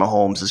Patrick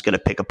Mahomes is going to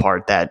pick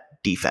apart that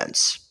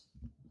defense.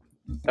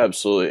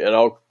 Absolutely. And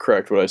I'll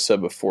correct what I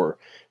said before.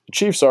 The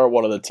Chiefs are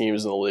one of the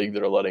teams in the league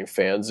that are letting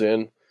fans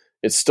in.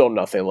 It's still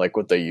nothing like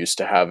what they used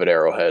to have at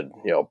Arrowhead,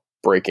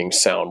 breaking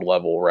sound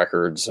level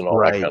records and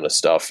all that kind of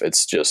stuff.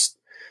 It's just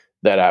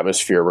that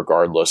atmosphere,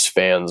 regardless,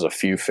 fans, a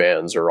few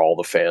fans, or all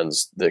the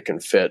fans that can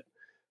fit.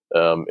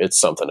 It's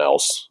something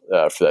else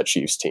for that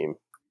Chiefs team.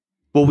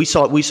 Well, we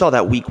saw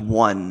that week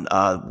 1,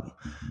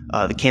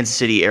 the Kansas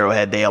City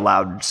Arrowhead, they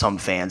allowed some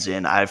fans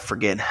in. I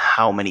forget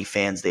how many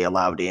fans they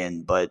allowed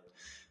in, but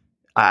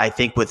I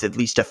think with at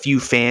least a few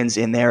fans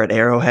in there at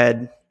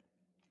Arrowhead,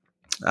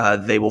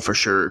 they will for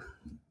sure.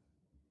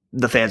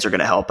 The fans are going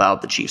to help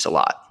out the Chiefs a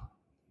lot.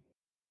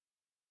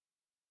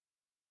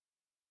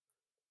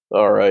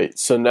 All right,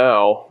 so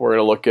now we're going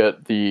to look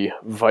at the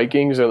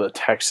Vikings and the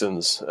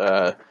Texans.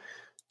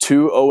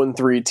 2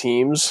 0-3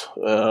 teams.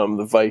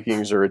 The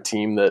Vikings are a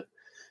team that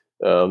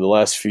the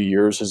last few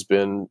years has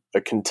been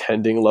a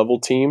contending level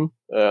team.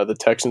 The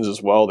Texans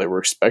as well, they were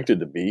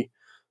expected to be.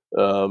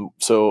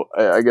 So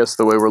I guess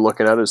the way we're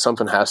looking at it is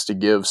something has to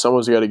give.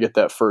 Someone's got to get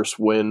that first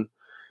win.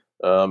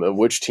 And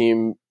which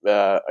team,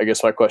 I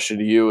guess my question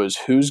to you is,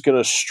 who's going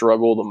to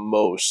struggle the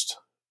most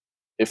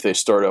if they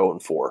start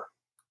 0-4?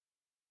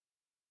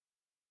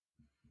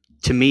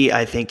 To me,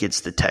 I think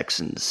it's the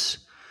Texans.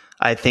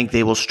 I think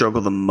they will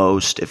struggle the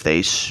most if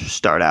they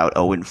start out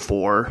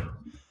 0-4.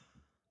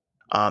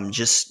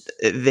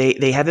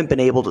 They haven't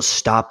been able to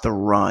stop the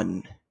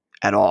run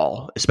at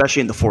all, especially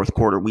in the fourth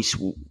quarter. We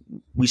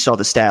saw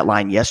the stat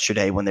line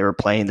yesterday when they were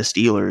playing the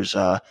Steelers.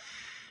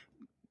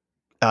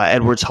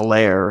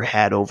 Edwards-Helaire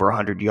had over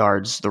 100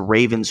 yards. The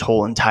Ravens'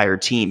 whole entire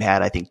team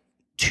had, I think,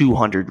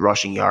 200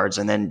 rushing yards,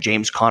 and then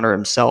James Conner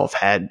himself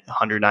had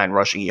 109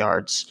 rushing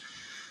yards.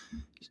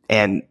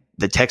 And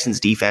the Texans'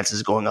 defense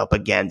is going up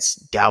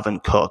against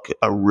Dalvin Cook,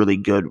 a really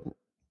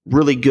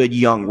good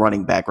young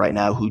running back right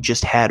now who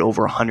just had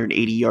over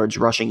 180 yards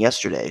rushing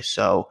yesterday.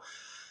 So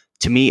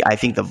to me, I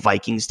think the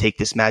Vikings take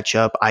this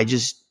matchup. I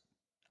just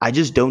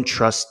don't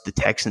trust the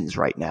Texans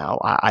right now.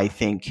 I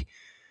think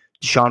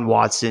Deshaun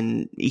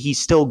Watson, he's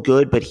still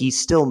good, but he's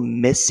still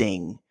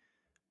missing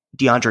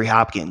DeAndre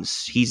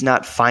Hopkins. He's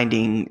not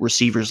finding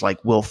receivers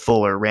like Will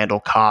Fuller,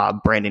 Randall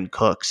Cobb, Brandon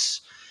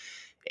Cooks,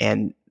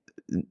 and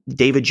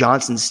David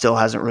Johnson still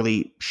hasn't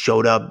really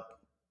showed up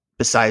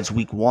besides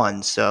week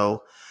 1.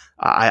 So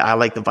I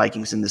like the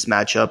Vikings in this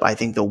matchup. I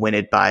think they'll win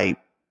it by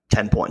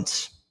 10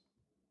 points.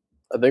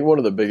 I think one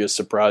of the biggest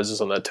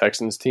surprises on that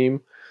Texans team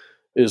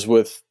is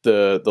with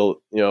the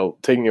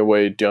taking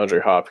away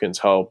DeAndre Hopkins,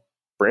 how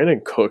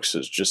Brandon Cooks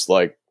has just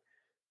like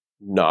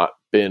not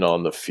been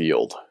on the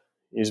field.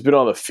 He's been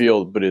on the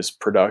field, but his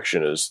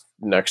production is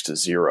next to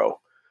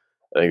zero.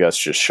 I think that's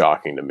just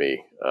shocking to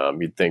me.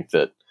 You'd think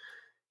that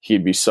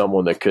he'd be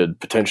someone that could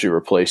potentially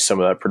replace some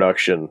of that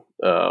production.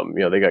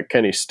 They got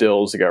Kenny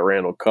Stills, they got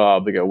Randall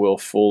Cobb, they got Will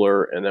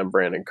Fuller, and then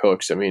Brandon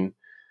Cooks. I mean,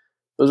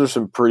 those are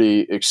some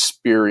pretty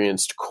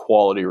experienced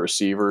quality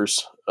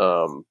receivers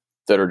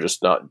that are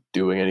just not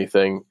doing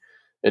anything.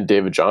 And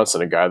David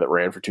Johnson, a guy that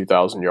ran for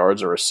 2,000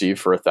 yards and received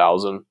for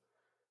 1,000.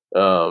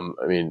 I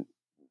mean,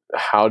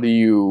 how do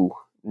you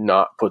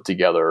not put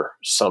together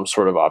some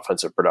sort of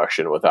offensive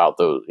production without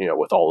those,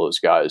 with all those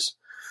guys?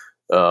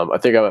 I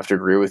think I have to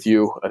agree with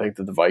you. I think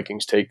that the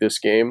Vikings take this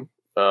game.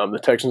 The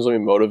Texans will be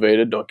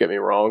motivated. Don't get me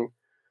wrong,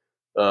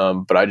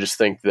 but I just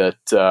think that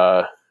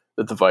the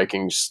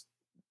Vikings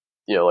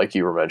like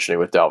you were mentioning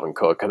with Dalvin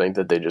Cook, I think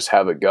that they just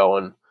have it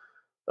going.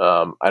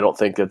 I don't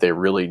think that they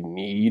really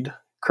need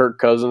Kirk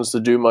Cousins to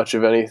do much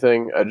of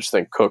anything. I just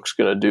think Cook's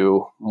going to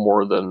do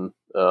more than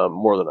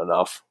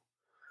enough.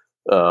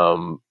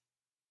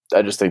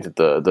 I just think that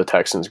the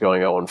Texans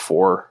going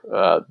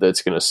 0-4,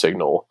 that's going to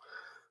signal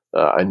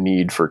a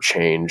need for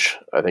change.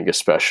 I think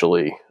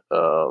especially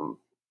on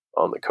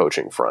the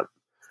coaching front.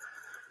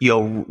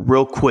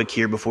 Real quick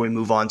here before we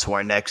move on to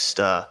our next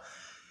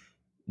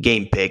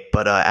game pick,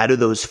 but out of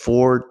those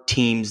 4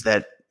 teams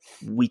that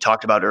we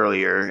talked about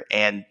earlier,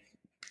 and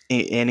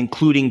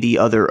including the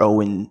other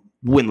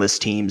winless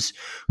teams,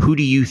 who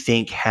do you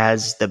think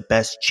has the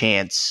best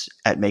chance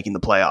at making the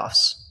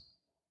playoffs?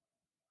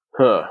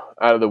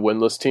 Out of the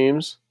winless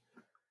teams?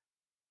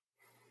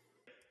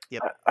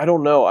 Yep. I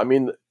don't know. I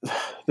mean,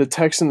 the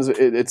Texans,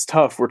 it's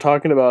tough. We're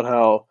talking about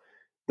how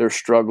they're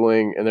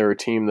struggling and they're a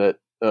team that,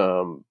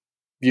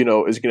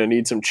 is going to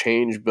need some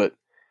change. But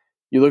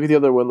you look at the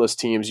other winless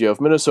teams, you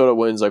have Minnesota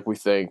wins like we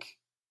think,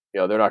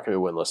 they're not going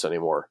to be winless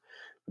anymore.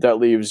 That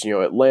leaves,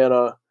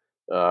 Atlanta,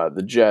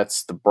 the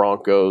Jets, the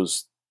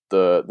Broncos,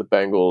 the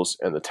Bengals,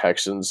 and the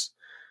Texans.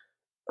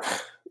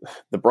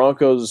 The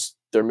Broncos,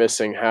 they're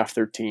missing half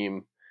their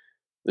team.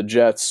 The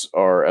Jets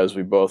are, as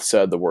we both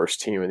said, the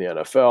worst team in the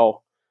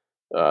NFL.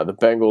 The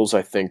Bengals,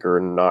 I think, are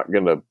not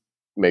going to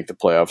make the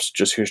playoffs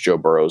just because Joe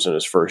Burrow's in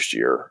his first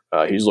year.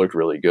 He's looked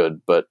really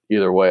good, but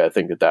either way, I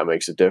think that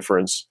makes a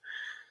difference.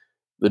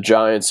 The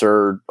Giants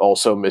are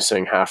also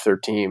missing half their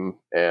team,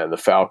 and the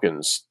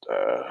Falcons,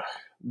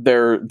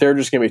 they're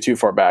just going to be too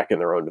far back in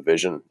their own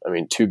division. I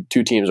mean, two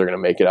teams are going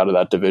to make it out of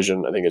that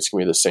division. I think it's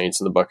going to be the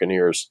Saints and the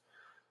Buccaneers.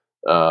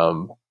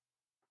 And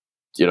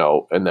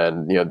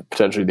then,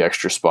 potentially the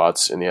extra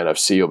spots in the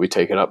NFC will be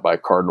taken up by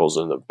Cardinals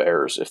and the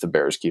Bears if the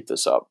Bears keep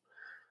this up.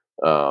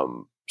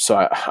 So,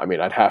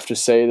 I'd have to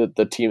say that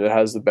the team that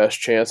has the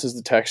best chance is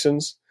the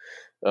Texans.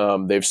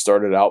 They've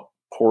started out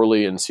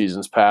poorly in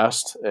seasons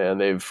past, and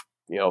they've,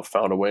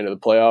 found a way into the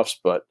playoffs.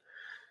 But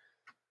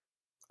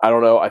I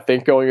don't know. I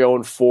think going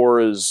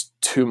 0-4 is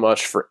too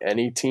much for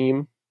any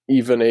team,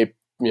 even a,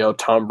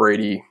 Tom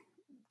Brady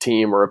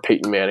team or a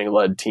Peyton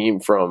Manning-led team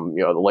from,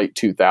 the late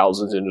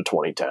 2000s into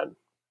 2010.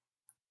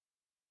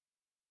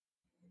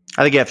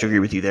 I think I have to agree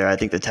with you there. I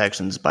think the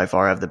Texans by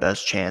far have the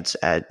best chance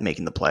at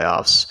making the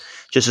playoffs.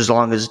 Just as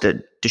long as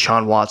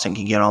Deshaun Watson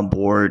can get on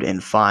board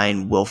and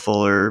find Will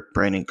Fuller,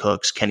 Brandon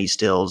Cooks, Kenny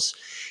Stills,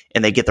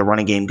 and they get the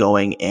running game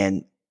going.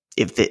 And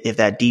if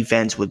that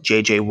defense with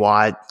J.J.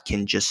 Watt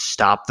can just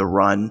stop the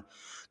run,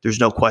 there's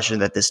no question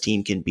that this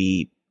team can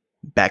be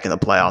back in the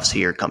playoffs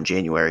here come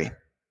January.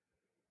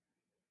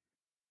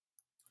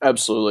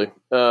 Absolutely.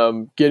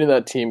 Getting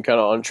that team kind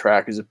of on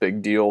track is a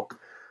big deal.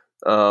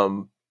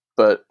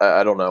 But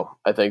I don't know.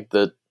 I think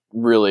that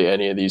really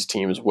any of these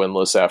teams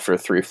winless after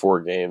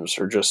 3-4 games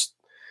are just,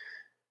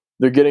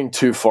 they're getting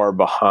too far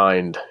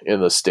behind in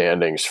the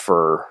standings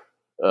for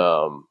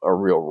a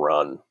real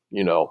run.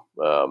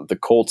 The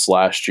Colts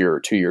last year or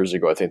 2 years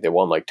ago, I think they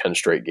won like 10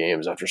 straight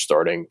games after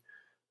starting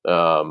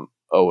 0-5.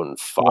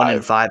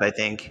 1-5, I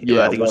think.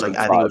 Yeah, I think it was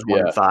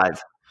 1-5.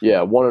 Yeah,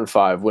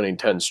 1-5, winning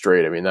 10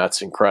 straight. I mean,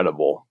 that's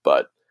incredible.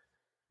 But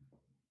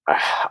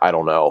I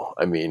don't know.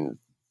 I mean,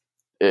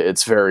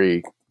 it's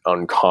very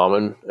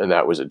uncommon, and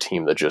that was a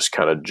team that just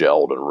kind of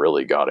gelled and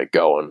really got it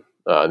going.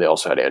 They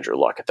also had Andrew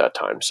Luck at that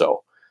time,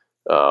 so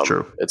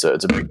True. It's a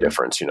big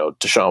difference.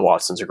 Deshaun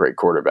Watson's a great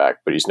quarterback,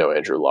 but he's no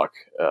Andrew Luck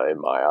in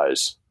my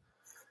eyes.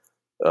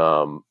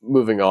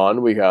 Moving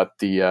on, we got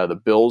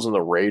the Bills and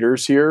the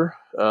Raiders here.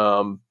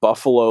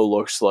 Buffalo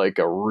looks like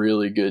a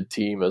really good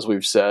team, as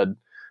we've said.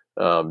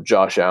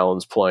 Josh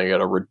Allen's playing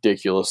at a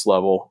ridiculous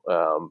level.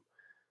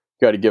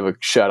 Got to give a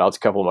shout out to a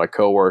couple of my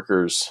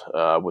coworkers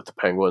with the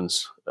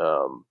Penguins.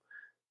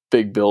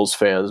 Big Bills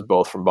fans,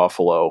 both from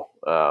Buffalo.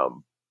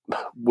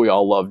 We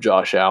all love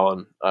Josh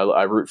Allen.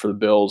 I root for the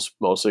Bills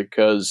mostly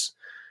because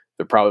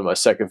they're probably my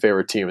second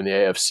favorite team in the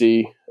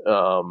AFC.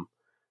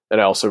 And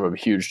I also am a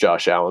huge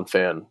Josh Allen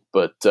fan.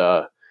 But,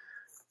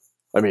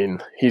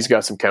 he's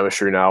got some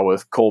chemistry now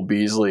with Cole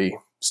Beasley,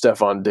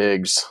 Stephon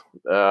Diggs.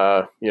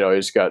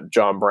 He's got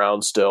John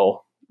Brown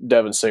still.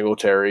 Devin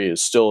Singletary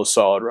is still a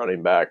solid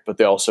running back, but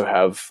they also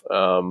have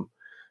a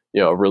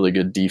really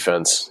good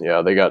defense.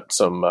 Yeah, they got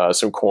some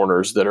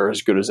corners that are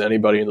as good as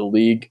anybody in the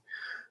league,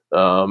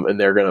 and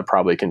they're going to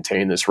probably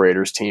contain this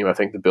Raiders team. I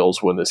think the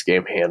Bills win this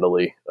game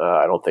handily.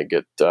 I don't think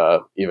it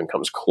even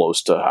comes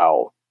close to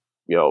how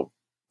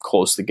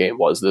close the game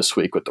was this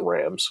week with the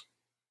Rams.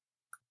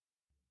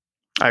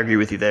 I agree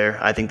with you there.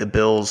 I think the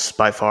Bills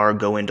by far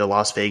go into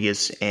Las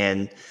Vegas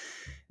and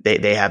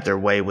they have their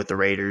way with the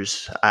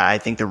Raiders. I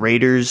think the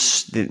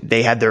Raiders,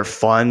 they had their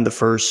fun the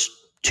first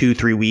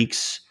 2-3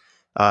 weeks.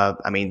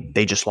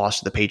 They just lost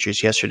to the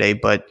Patriots yesterday,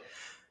 but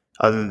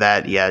other than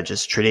that, yeah,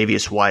 just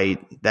Tre'Davious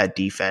White, that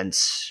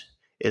defense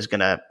is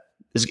gonna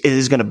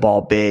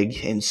ball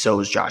big, and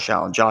so is Josh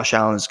Allen. Josh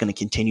Allen is going to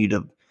continue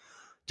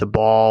to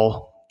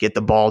ball, get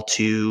the ball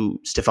to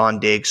Stephon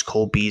Diggs,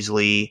 Cole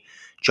Beasley,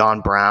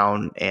 John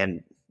Brown,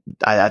 and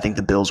I think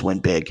the Bills win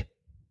big.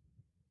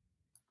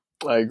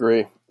 I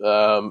agree.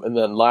 And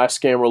then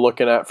last game we're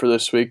looking at for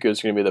this week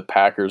is going to be the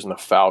Packers and the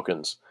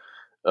Falcons.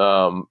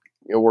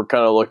 We're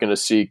kind of looking to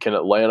see, can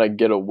Atlanta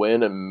get a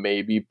win and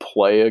maybe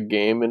play a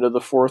game into the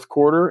fourth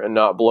quarter and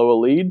not blow a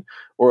lead,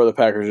 or are the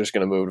Packers just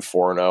going to move to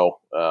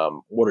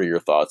 4-0? What are your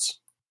thoughts?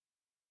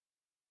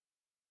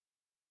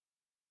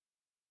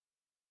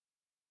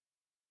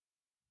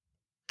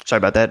 Sorry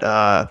about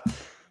that.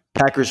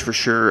 Packers for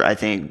sure, I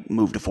think,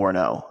 move to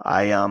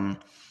 4-0.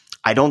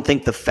 I don't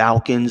think the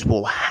Falcons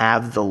will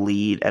have the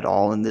lead at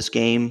all in this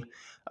game.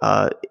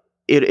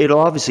 It'll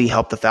obviously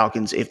help the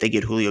Falcons if they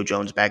get Julio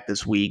Jones back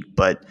this week,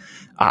 but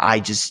I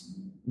just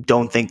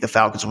don't think the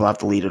Falcons will have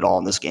the lead at all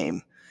in this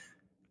game.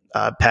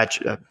 Aaron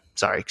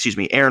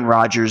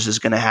Rodgers is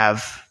going to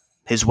have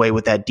his way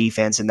with that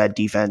defense, and that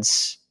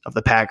defense of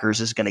the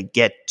Packers is going to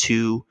get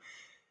to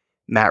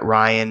Matt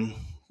Ryan,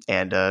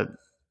 and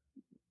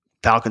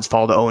Falcons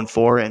fall to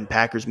 0-4, and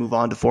Packers move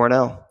on to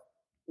 4-0.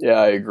 Yeah,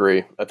 I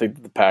agree. I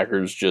think the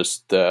Packers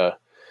just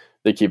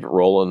they keep it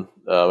rolling.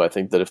 I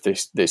think that if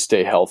they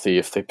stay healthy,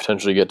 if they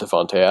potentially get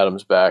Devontae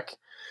Adams back,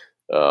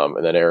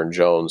 and then Aaron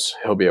Jones,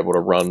 he'll be able to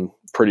run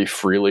pretty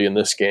freely in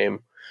this game.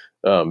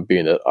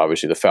 Being that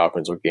obviously the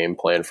Falcons will game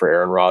plan for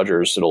Aaron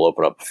Rodgers, it'll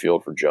open up the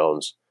field for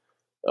Jones.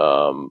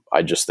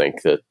 I just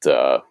think that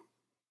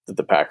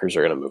the Packers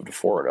are going to move to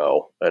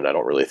 4-0, and I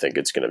don't really think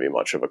it's going to be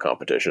much of a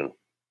competition.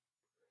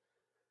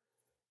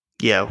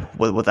 Yeah,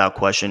 without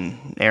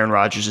question. Aaron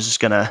Rodgers is just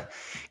going to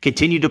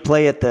continue to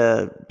play at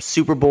the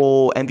Super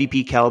Bowl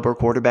MVP caliber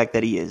quarterback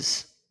that he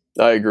is.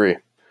 I agree.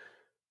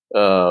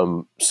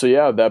 So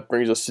yeah, that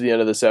brings us to the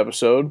end of this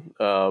episode.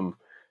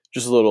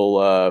 Just a little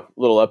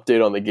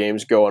update on the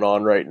games going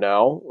on right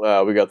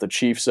now. We got the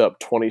Chiefs up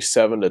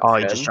 27-10. Oh,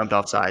 he just jumped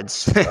off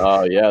sides.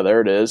 Yeah,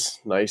 there it is.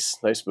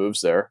 Nice moves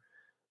there.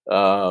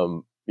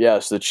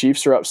 So the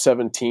Chiefs are up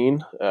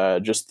 17,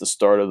 just the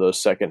start of the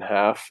second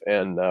half,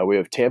 and we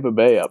have Tampa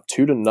Bay up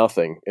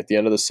 2-0 at the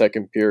end of the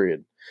second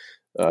period.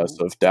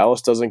 So if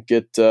Dallas doesn't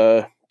get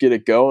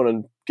it going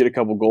and get a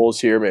couple goals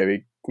here,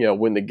 maybe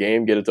win the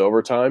game, get it to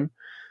overtime,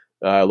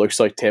 it looks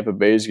like Tampa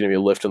Bay is going to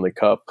be lifting the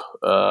cup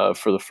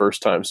for the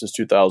first time since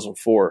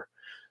 2004.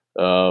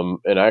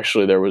 And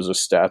actually, there was a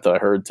stat that I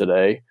heard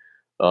today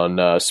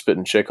on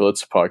Spittin'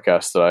 Chicklets, a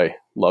podcast that I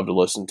love to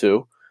listen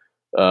to.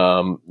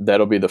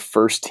 That'll be the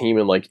first team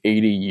in like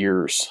 80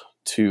 years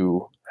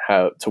to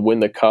win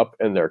the cup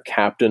and their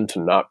captain to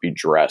not be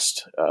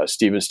dressed.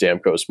 Steven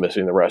Stamkos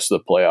missing the rest of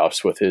the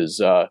playoffs with his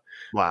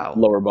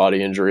lower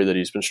body injury that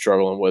he's been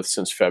struggling with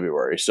since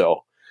February.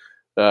 So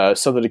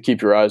something to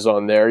keep your eyes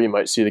on there. You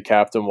might see the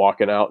captain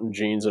walking out in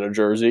jeans and a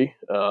jersey,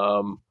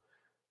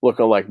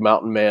 looking like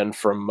Mountain Man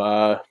from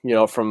Mount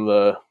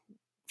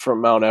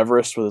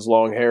Everest with his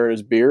long hair and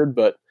his beard,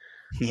 but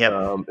yep.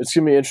 It's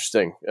going to be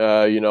interesting.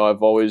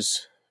 I've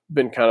always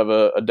been kind of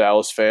a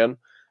Dallas fan,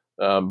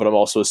 but I'm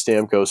also a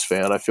Stamkos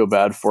fan. I feel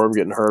bad for him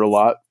getting hurt a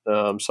lot.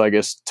 So I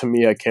guess to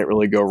me, I can't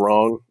really go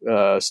wrong.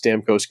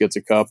 Stamkos gets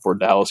a cup or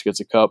Dallas gets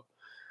a cup.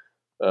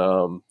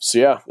 It's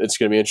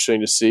going to be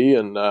interesting to see,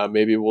 and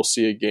maybe we'll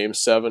see a Game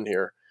 7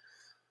 here.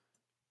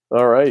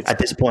 All right. At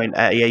this point,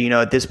 I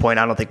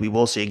don't think we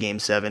will see a Game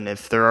 7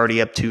 if they're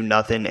already up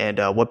 2-0.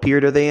 And what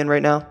period are they in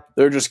right now?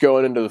 They're just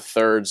going into the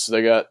third. So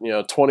they got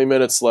 20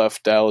 minutes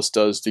left. Dallas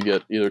does to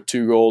get either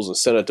 2 goals and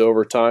send it to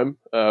overtime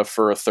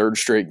for a third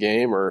straight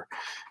game, or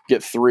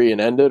get 3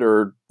 and end it,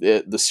 or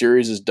the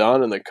series is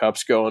done and the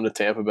cup's going to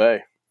Tampa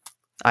Bay.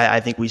 I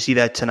think we see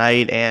that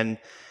tonight, and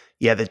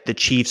the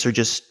Chiefs are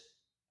just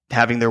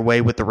having their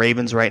way with the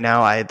Ravens right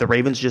now. The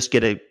Ravens just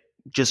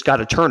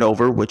got a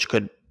turnover, which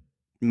could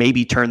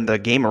maybe turn the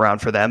game around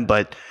for them,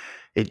 but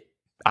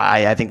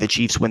I think the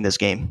Chiefs win this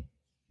game.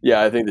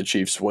 Yeah, I think the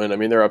Chiefs win. I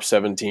mean, they're up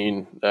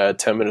 17,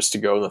 10 minutes to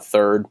go in the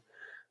third.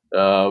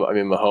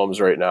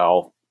 Mahomes right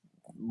now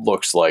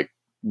looks like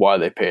why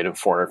they paid him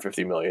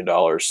 $450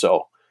 million.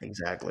 So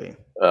exactly.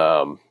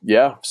 So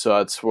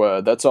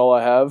that's all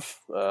I have.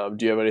 Do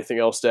you have anything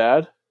else to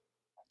add?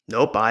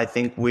 Nope. I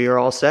think we are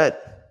all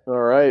set. All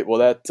right. Well,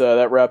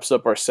 that wraps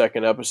up our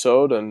second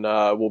episode, and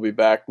we'll be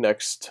back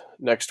next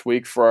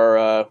week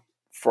for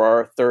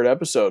our third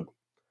episode.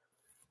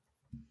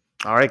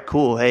 All right,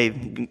 cool. Hey,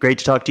 great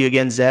to talk to you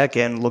again, Zach,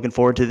 and looking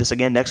forward to this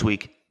again next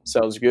week.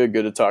 Sounds good.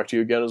 Good to talk to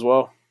you again as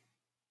well.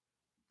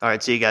 All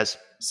right, see you guys.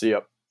 See ya.